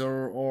things,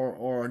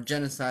 or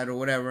genocide or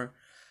whatever.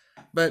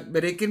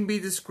 But it can be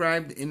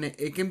described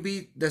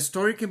the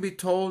story can be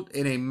told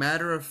in a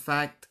matter of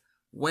fact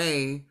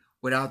way,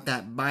 without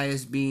that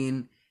bias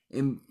being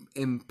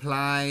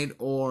implied,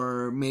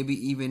 or maybe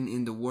even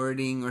in the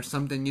wording or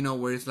something,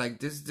 where it's like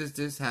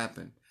this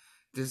happened,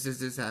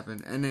 this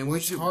happened, and then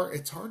it's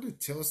hard to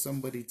tell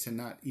somebody to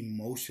not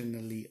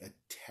emotionally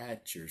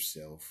attach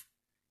yourself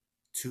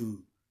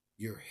to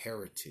your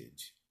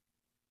heritage.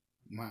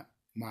 My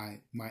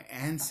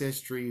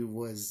ancestry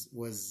was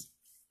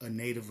a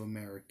Native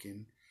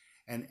American,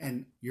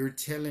 and you're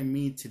telling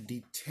me to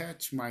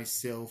detach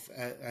myself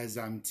as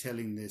I'm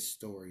telling this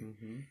story.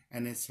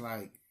 And it's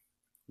like,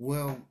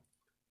 well,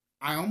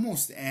 I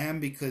almost am,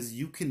 because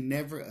you can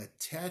never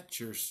attach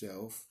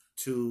yourself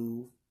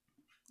to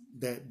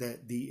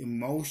the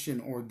emotion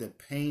or the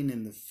pain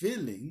and the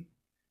feeling,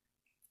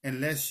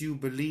 unless you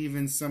believe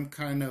in some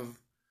kind of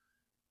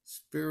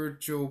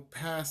spiritual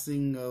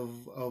passing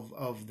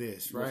of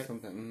this, right?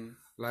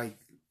 Like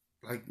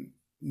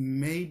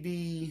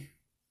maybe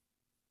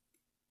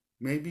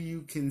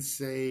you can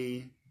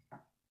say,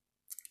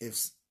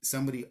 if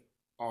somebody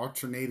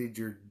alternated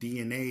your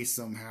DNA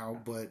somehow,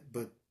 but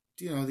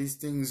these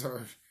things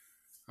are,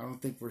 I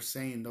don't think we're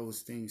saying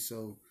those things.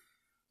 So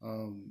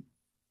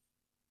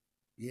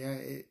yeah,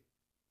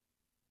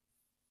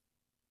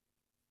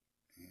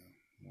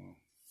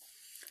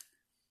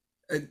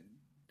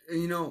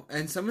 well,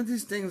 and some of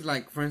these things,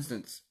 like, for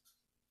instance,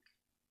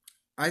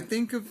 I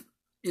think of,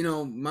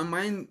 my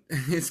mind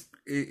is,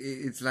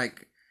 it's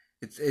like,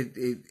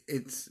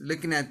 it's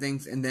looking at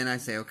things, and then I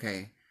say,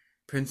 okay,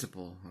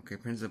 principle.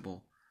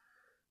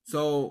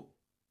 So,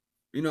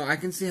 I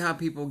can see how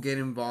people get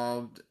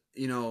involved,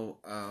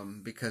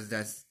 because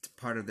that's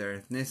part of their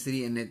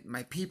ethnicity, and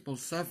my people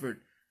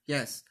suffered,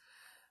 yes.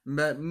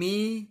 But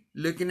me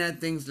looking at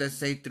things, let's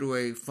say, through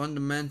a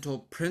fundamental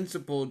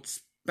principled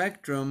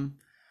spectrum,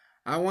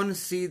 I want to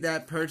see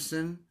that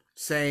person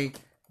say,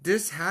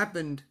 this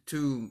happened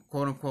to,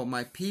 quote unquote,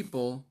 my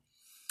people,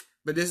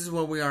 but this is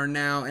what we are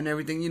now, and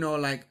everything,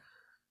 like,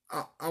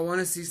 I want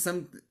to see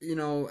some,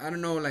 I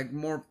don't know, like,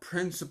 more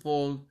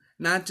principled,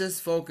 not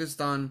just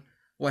focused on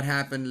what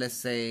happened, let's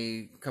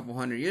say, a couple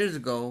 100 years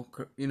ago,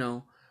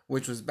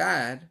 which was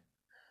bad.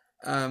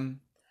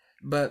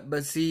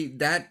 But see,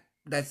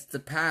 that's the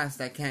past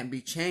that can't be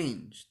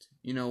changed.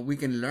 We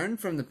can learn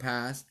from the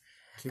past.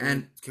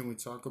 Can we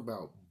talk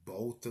about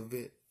both of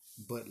it,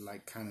 but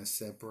like kind of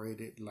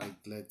separate it? Like,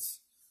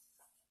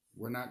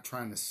 we're not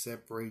trying to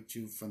separate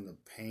you from the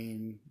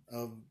pain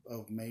of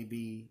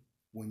maybe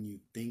when you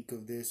think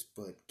of this,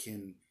 but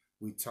can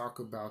we talk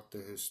about the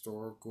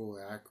historical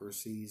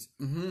accuracies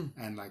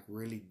and like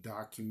really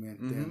document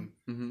them?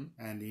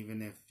 And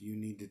even if you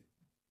need to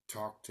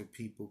talk to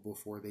people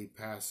before they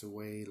pass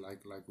away,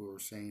 like we were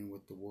saying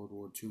with the World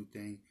War II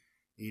thing,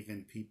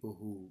 even people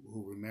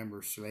who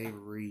remember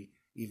slavery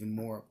even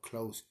more up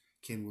close,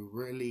 can we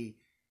really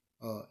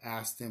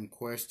ask them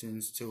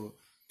questions to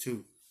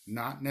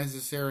not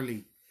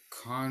necessarily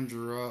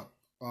conjure up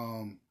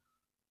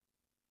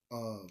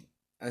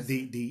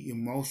the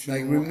emotional,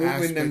 like,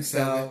 removing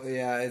themselves?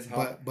 Yeah, it's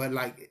hard. But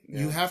like,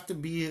 you have to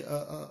be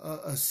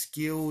a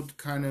skilled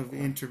kind of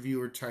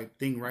interviewer type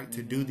thing, right?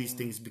 To do these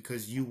things,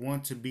 because you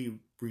want to be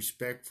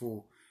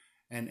respectful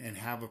and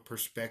have a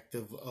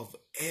perspective of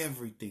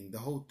everything, the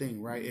whole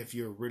thing, right? If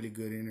you're a really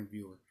good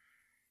interviewer.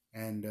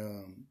 And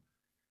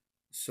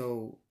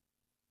so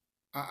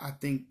I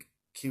think,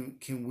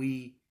 can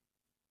we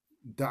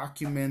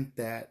document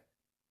that,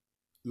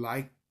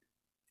 like,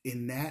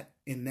 in that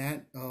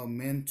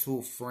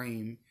mental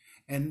frame,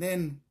 and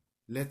then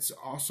let's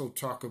also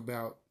talk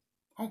about,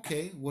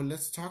 okay, well,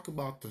 let's talk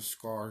about the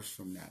scars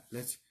from that.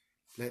 Let's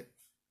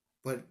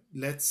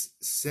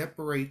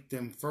separate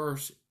them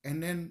first,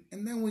 and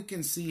then we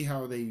can see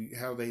how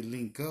they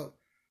link up.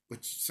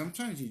 But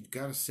sometimes you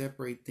gotta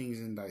separate things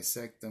and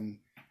dissect them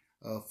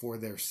for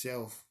their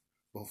self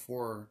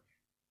before.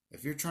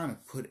 If you're trying to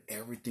put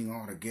everything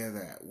all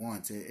together at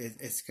once,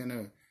 it's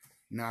gonna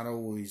not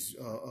always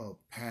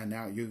pan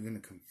out. You're gonna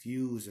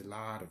confuse a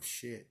lot of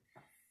shit.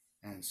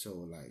 And so,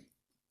 like,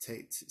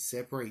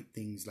 separate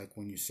things. Like,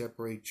 when you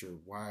separate your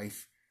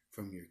wife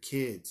from your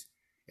kids,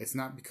 it's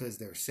not because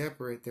they're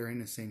separate, they're in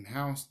the same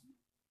house.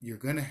 You're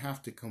gonna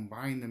have to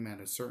combine them at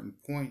a certain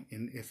point,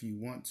 and if you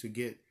want to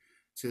get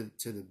to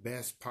the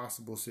best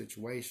possible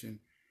situation.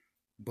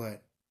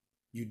 But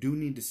you do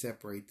need to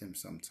separate them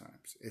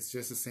sometimes. It's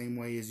just the same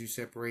way as you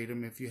separate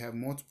them if you have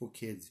multiple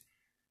kids.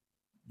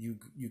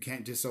 you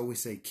can't just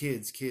always say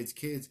kids, kids,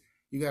 kids.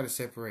 You got to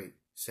separate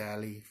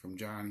Sally from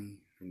Johnny,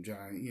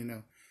 you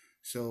know.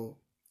 So,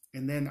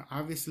 and then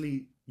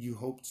obviously you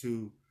hope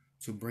to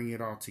bring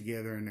it all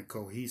together in a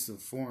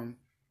cohesive form,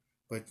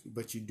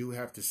 but you do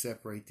have to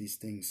separate these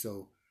things.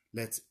 So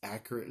let's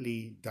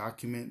accurately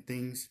document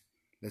things.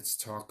 Let's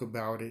talk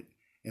about it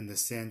in the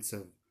sense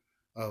of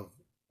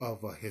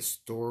of a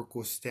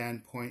historical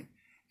standpoint,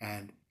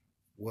 and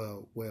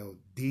well,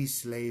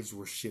 these slaves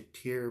were shipped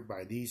here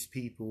by these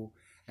people,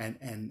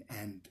 and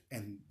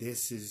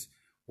this is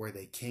where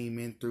they came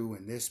in through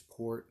in this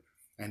port,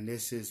 and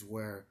this is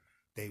where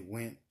they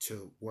went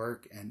to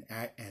work, and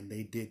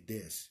they did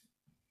this,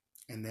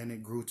 and then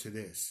it grew to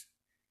this,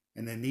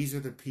 and then these are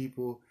the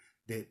people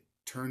that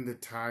turned the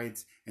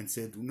tides and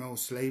said, no,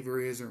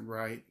 slavery isn't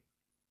right,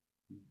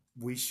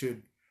 we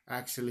should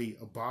actually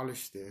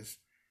abolish this,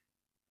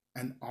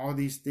 and all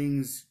these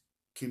things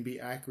can be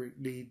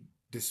accurately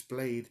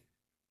displayed,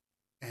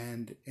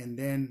 and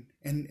then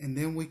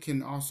we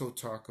can also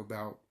talk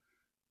about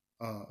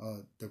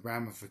the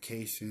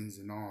ramifications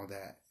and all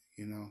that,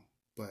 you know.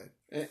 But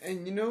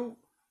and you know,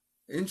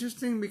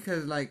 interesting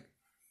because like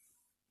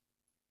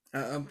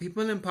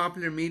people in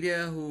popular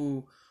media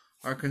who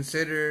are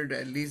considered,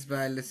 at least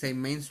by, let's say,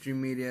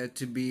 mainstream media,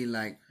 to be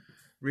like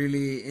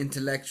really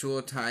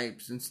intellectual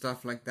types and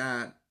stuff like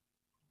that,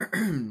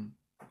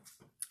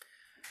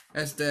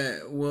 as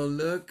the we'll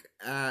look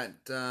at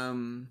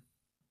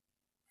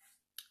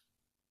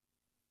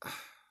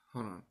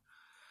hold on.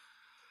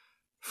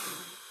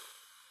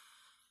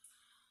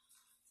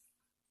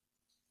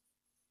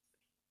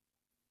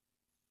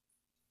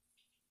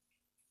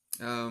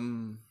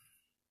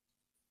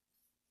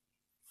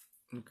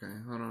 Okay,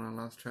 hold on, I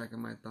lost track of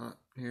my thought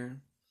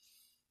here.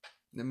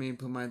 Let me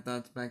put my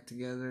thoughts back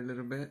together a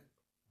little bit.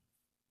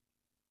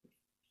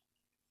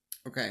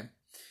 Okay,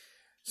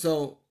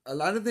 so a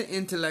lot of the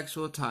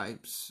intellectual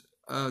types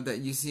that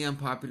you see on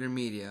popular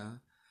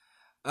media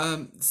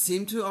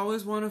seem to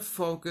always want to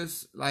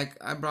focus, like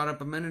I brought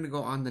up a minute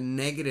ago, on the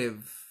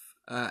negative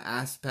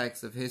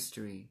aspects of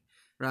history,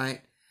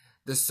 right?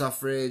 The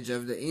suffrage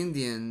of the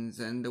Indians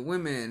and the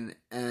women,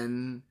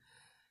 and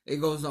it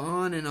goes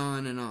on and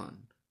on and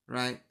on,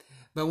 right?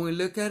 But when we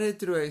look at it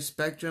through a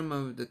spectrum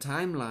of the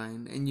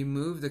timeline, and you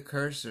move the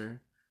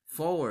cursor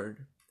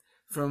forward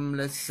from,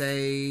 let's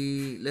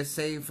say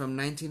from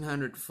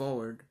 1900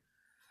 forward,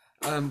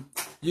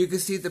 you can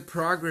see the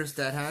progress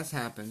that has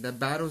happened, the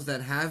battles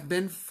that have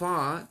been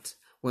fought,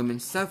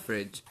 women's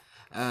suffrage,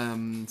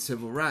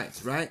 civil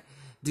rights, right?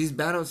 These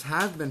battles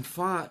have been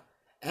fought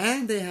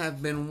and they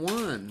have been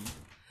won.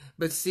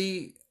 But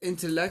see,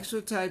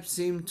 intellectual types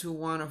seem to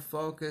want to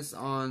focus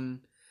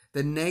on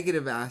the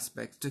negative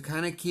aspects to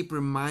kind of keep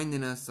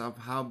reminding us of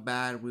how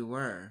bad we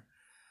were,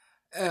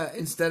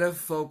 instead of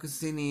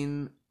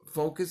focusing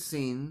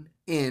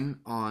in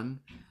on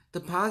the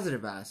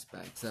positive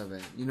aspects of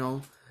it. You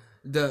know,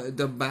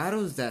 the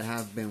battles that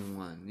have been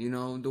won. You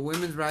know, the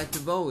women's right to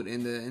vote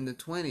in the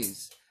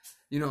 20s.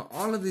 You know,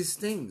 all of these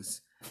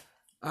things.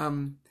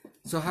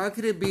 So how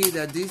could it be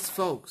that these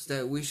folks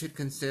that we should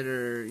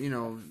consider, you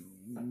know,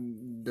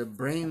 the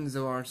brains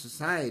of our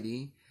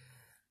society,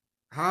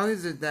 how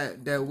is it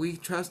that we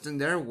trust in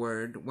their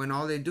word when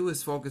all they do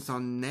is focus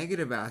on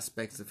negative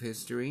aspects of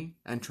history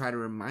and try to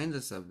remind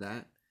us of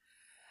that,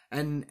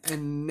 and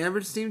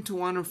never seem to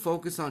want to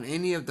focus on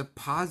any of the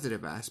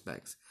positive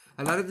aspects?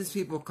 A lot of these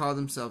people call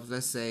themselves,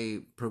 let's say,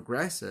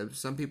 progressive.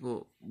 Some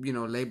people, you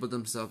know, label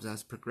themselves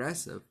as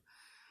progressive.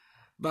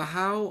 But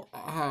how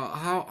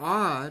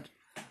odd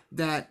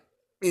that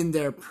in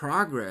their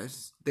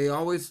progress they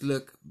always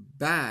look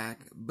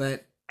back,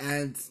 but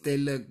as they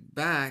look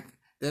back,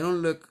 they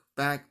don't look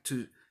back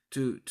to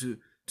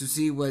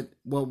see what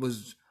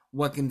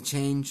can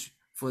change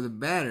for the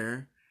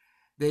better.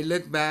 They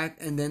look back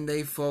and then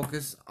they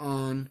focus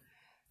on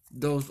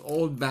those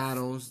old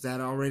battles that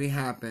already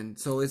happened.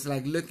 So it's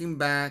like looking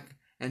back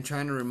and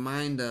trying to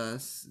remind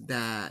us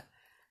that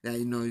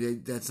you know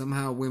that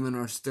somehow women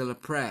are still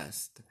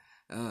oppressed,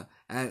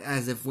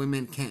 as if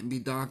women can't be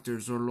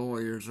doctors or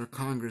lawyers or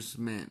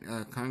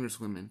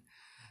congresswomen,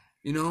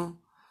 you know.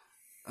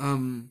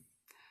 And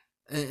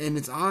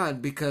it's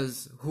odd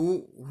because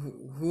who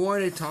are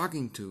they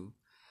talking to?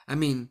 I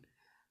mean,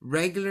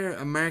 regular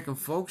American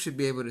folks should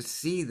be able to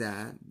see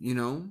that, you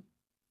know.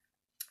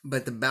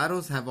 But the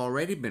battles have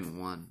already been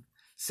won.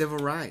 Civil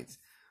rights.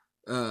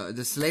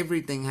 The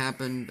slavery thing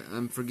happened,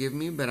 forgive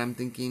me, but I'm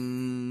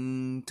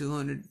thinking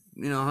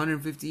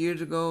 150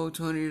 years ago,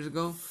 200 years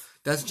ago.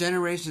 That's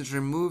generations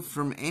removed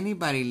from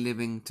anybody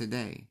living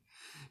today.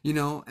 You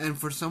know, and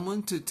for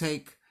someone to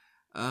take,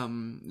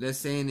 let's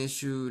say an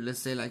issue, let's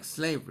say like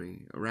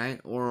slavery,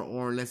 right?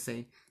 Or let's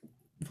say,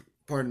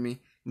 pardon me,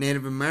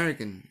 Native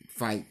American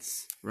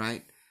fights,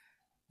 right?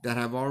 That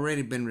have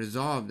already been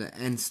resolved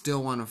and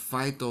still want to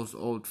fight those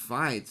old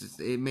fights.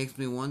 It makes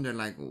me wonder,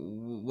 like,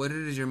 what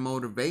is your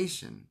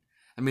motivation?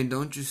 I mean,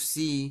 don't you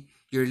see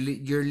you're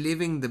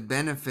living the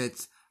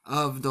benefits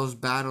of those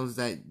battles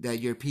that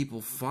your people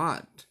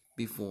fought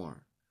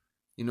before?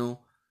 You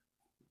know,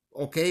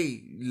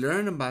 okay,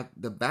 learn about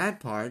the bad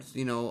parts,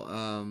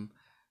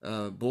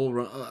 bull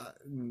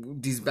run,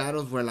 these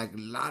battles where like a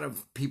lot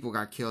of people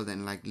got killed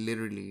and like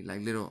literally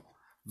like little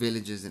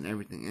villages and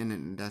everything,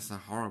 and that's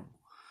not horrible.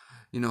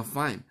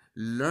 Fine,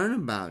 learn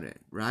about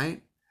it,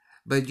 right?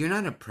 But you're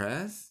not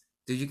oppressed.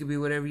 Dude, you can be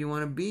whatever you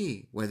want to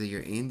be, whether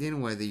you're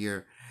Indian, whether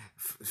you're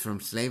from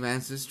slave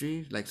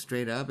ancestry, like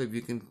straight up. If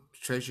you can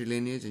trace your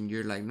lineage and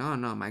you're like, no,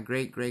 no, my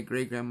great great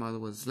great grandmother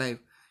was a slave.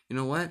 You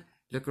know what?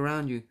 Look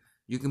around you.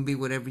 You can be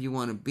whatever you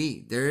want to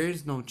be. There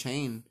is no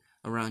chain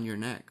around your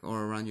neck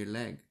or around your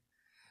leg.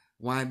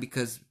 Why?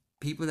 Because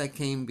people that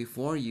came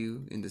before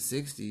you in the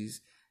 60s,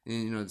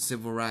 and, the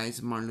civil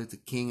rights, Martin Luther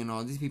King, and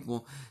all these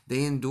people,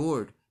 they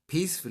endured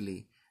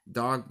peacefully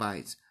dog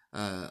bites,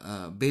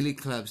 billy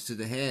clubs to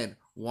the head,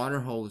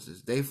 water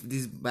hoses.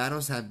 These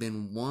battles have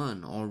been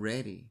won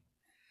already,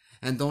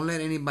 and don't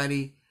let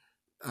anybody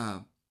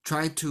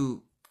try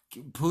to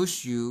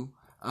push you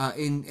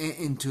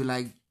into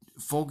like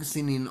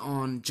focusing in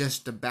on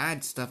just the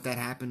bad stuff that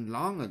happened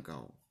long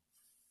ago.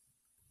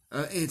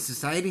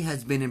 Society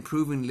has been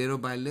improving little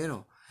by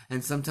little,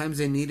 and sometimes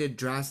they needed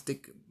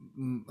drastic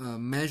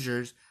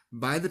measures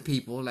by the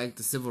people, like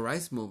the civil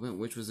rights movement,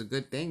 which was a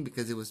good thing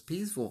because it was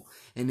peaceful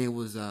and it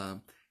was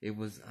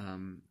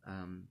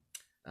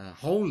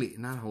holy,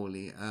 not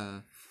holy.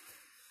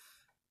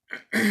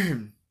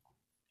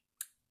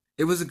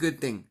 It was a good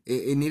thing.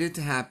 It needed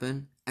to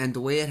happen, and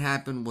the way it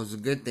happened was a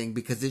good thing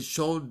because it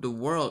showed the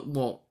world.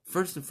 Well,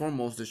 first and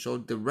foremost, it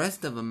showed the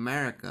rest of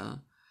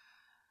America,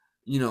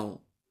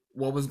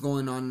 what was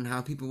going on and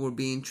how people were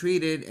being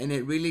treated, and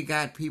it really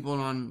got people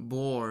on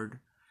board,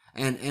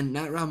 and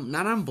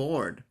not on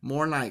board,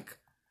 more like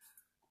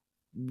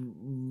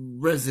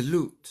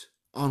resolute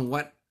on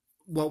what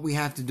we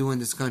have to do in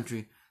this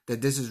country.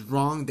 That this is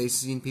wrong. They've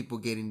seen people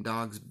getting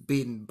dogs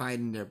beaten,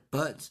 biting their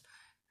butts,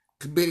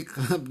 big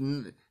club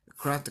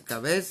across the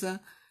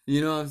cabeza.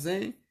 You know what I'm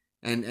saying?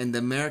 And the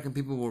American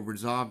people were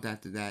resolved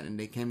after that, and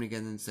they came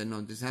together and said,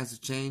 no, this has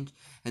to change.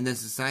 And then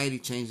society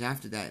changed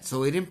after that.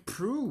 So it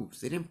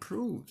improves. It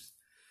improves.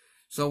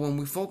 So when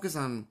we focus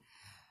on,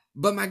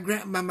 but my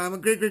great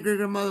great great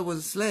grandmother was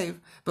a slave,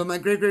 but my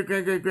great great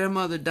great great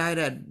grandmother died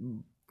at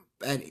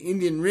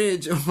Indian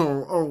Ridge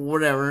or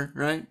whatever,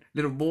 right?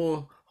 Little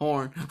bull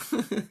horn.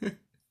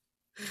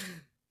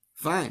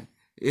 Fine.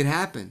 It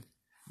happened.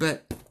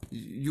 But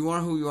you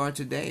are who you are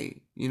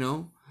today,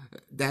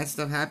 That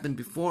stuff happened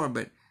before,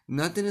 but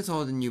nothing is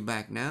holding you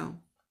back now.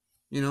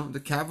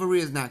 The cavalry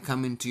is not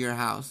coming to your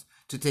house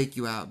to take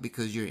you out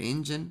because you're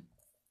Indian.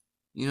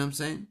 You know what I'm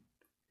saying?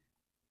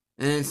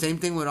 And same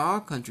thing with all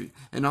countries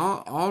and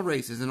all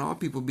races and all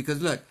people.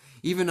 Because look,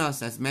 even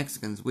us as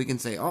Mexicans, we can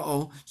say,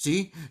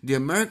 see, the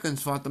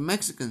Americans fought the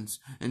Mexicans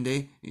and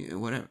they,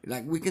 whatever.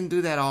 Like, we can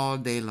do that all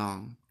day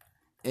long.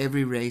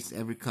 Every race,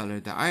 every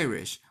color. The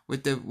Irish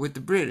with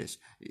the British.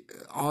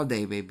 All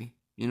day, baby.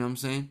 You know what I'm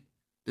saying?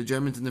 The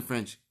Germans and the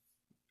French.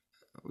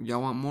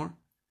 Y'all want more?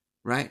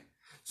 Right?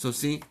 So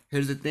see,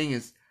 here's the thing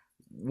is,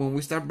 when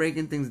we start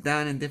breaking things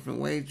down in different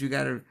ways, you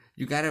gotta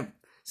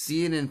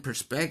see it in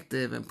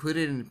perspective and put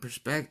it in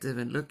perspective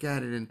and look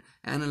at it and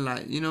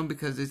analyze,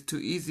 because it's too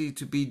easy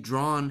to be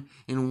drawn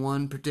in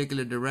one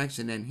particular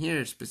direction. And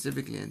here,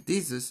 specifically in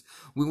thesis,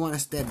 we want to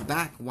step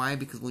back. Why?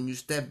 Because when you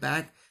step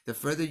back, the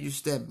further you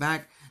step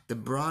back, the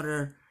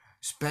broader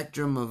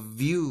spectrum of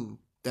view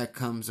that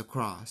comes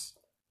across.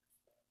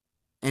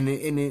 And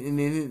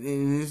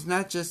it's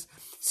not just,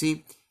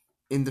 see,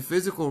 in the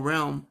physical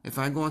realm, if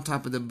I go on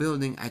top of the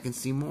building, I can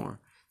see more.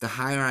 The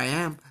higher I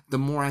am, the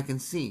more I can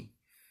see.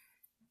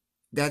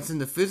 That's in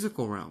the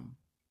physical realm.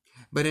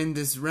 But in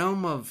this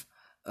realm of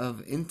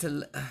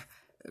intellect,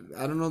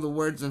 I don't know the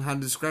words on how to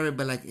describe it,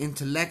 but like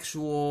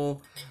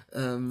intellectual,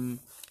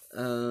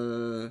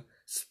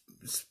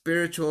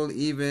 spiritual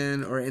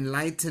even, or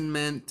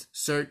enlightenment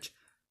search,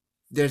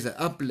 there's an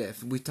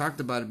uplift. We talked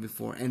about it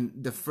before. And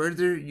the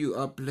further you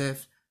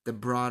uplift, the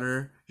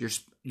broader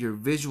your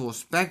visual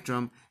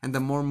spectrum, and the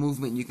more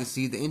movement you can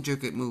see, the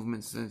intricate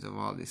movements of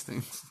all these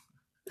things.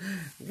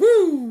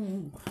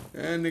 Woo!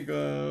 And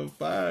nigga,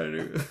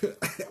 fire.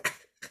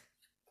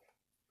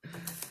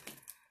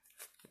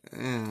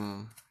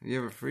 Yeah. You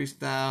ever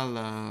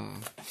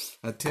freestyle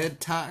a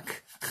TED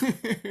Talk?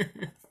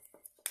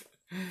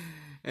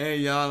 Hey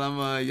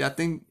y'all, y'all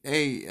think,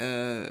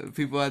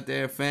 people out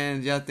there,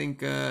 fans, y'all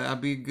think I'll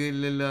be a good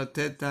little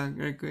TED Talk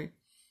right quick?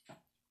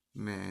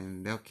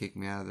 Man, they'll kick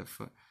me out of the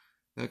foot.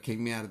 They'll kick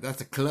me out of,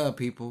 that's a club,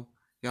 people.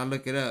 Y'all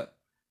look it up.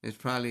 It's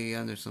probably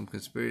under some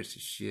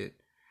conspiracy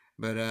shit.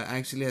 But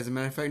actually, as a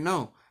matter of fact,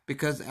 no.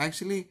 Because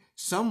actually,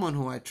 someone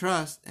who I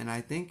trust, and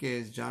I think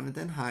is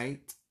Jonathan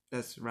Haidt.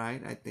 That's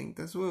right. I think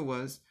that's who it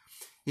was.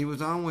 He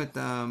was on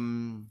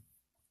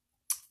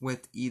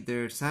with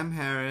either Sam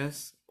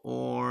Harris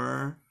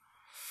or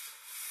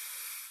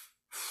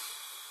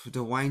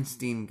the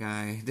Weinstein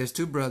guy. There's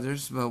two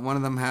brothers, but one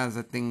of them has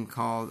a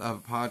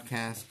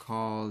podcast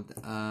called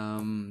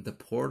The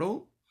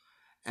Portal.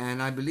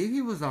 And I believe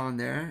he was on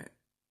there.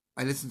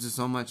 I listened to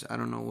so much, I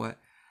don't know what.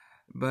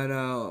 But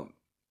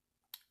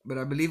but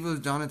I believe it was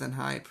Jonathan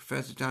Haidt,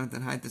 Professor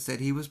Jonathan Haidt, that said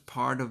he was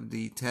part of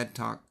the TED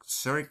Talk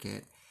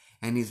circuit,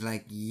 and he's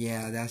like,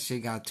 yeah, that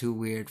shit got too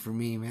weird for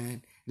me,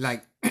 man.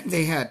 Like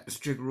they had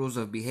strict rules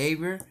of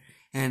behavior,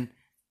 and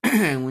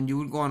and when you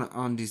would go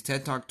on these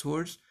TED Talk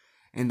tours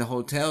in the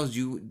hotels,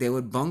 they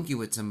would bunk you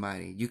with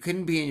somebody. You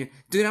couldn't be in your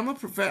dude. I'm a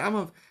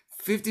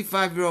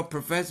 55-year-old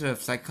professor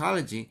of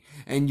psychology,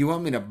 and you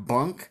want me to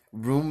bunk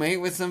roommate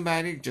with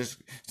somebody,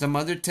 just some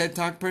other TED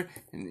Talk person?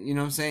 You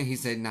know what I'm saying? He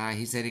said, nah.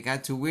 He said it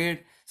got too weird,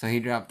 so he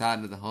dropped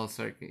out of the whole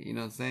circuit. You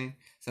know what I'm saying?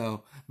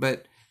 So,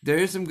 but there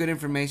is some good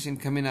information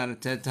coming out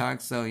of TED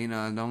Talk. So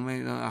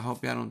I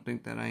hope y'all don't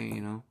think that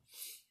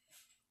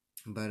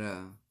but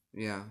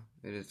yeah,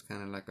 it is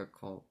kind of like a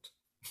cult.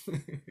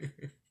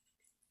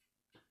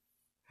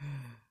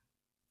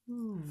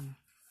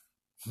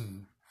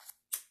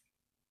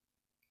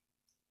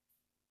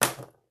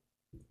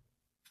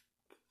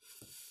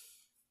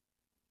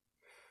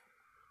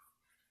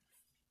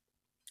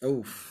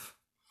 Oof.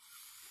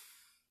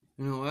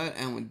 You know what?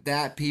 And with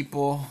that,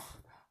 people,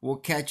 we'll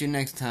catch you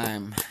next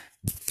time.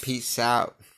 Peace out.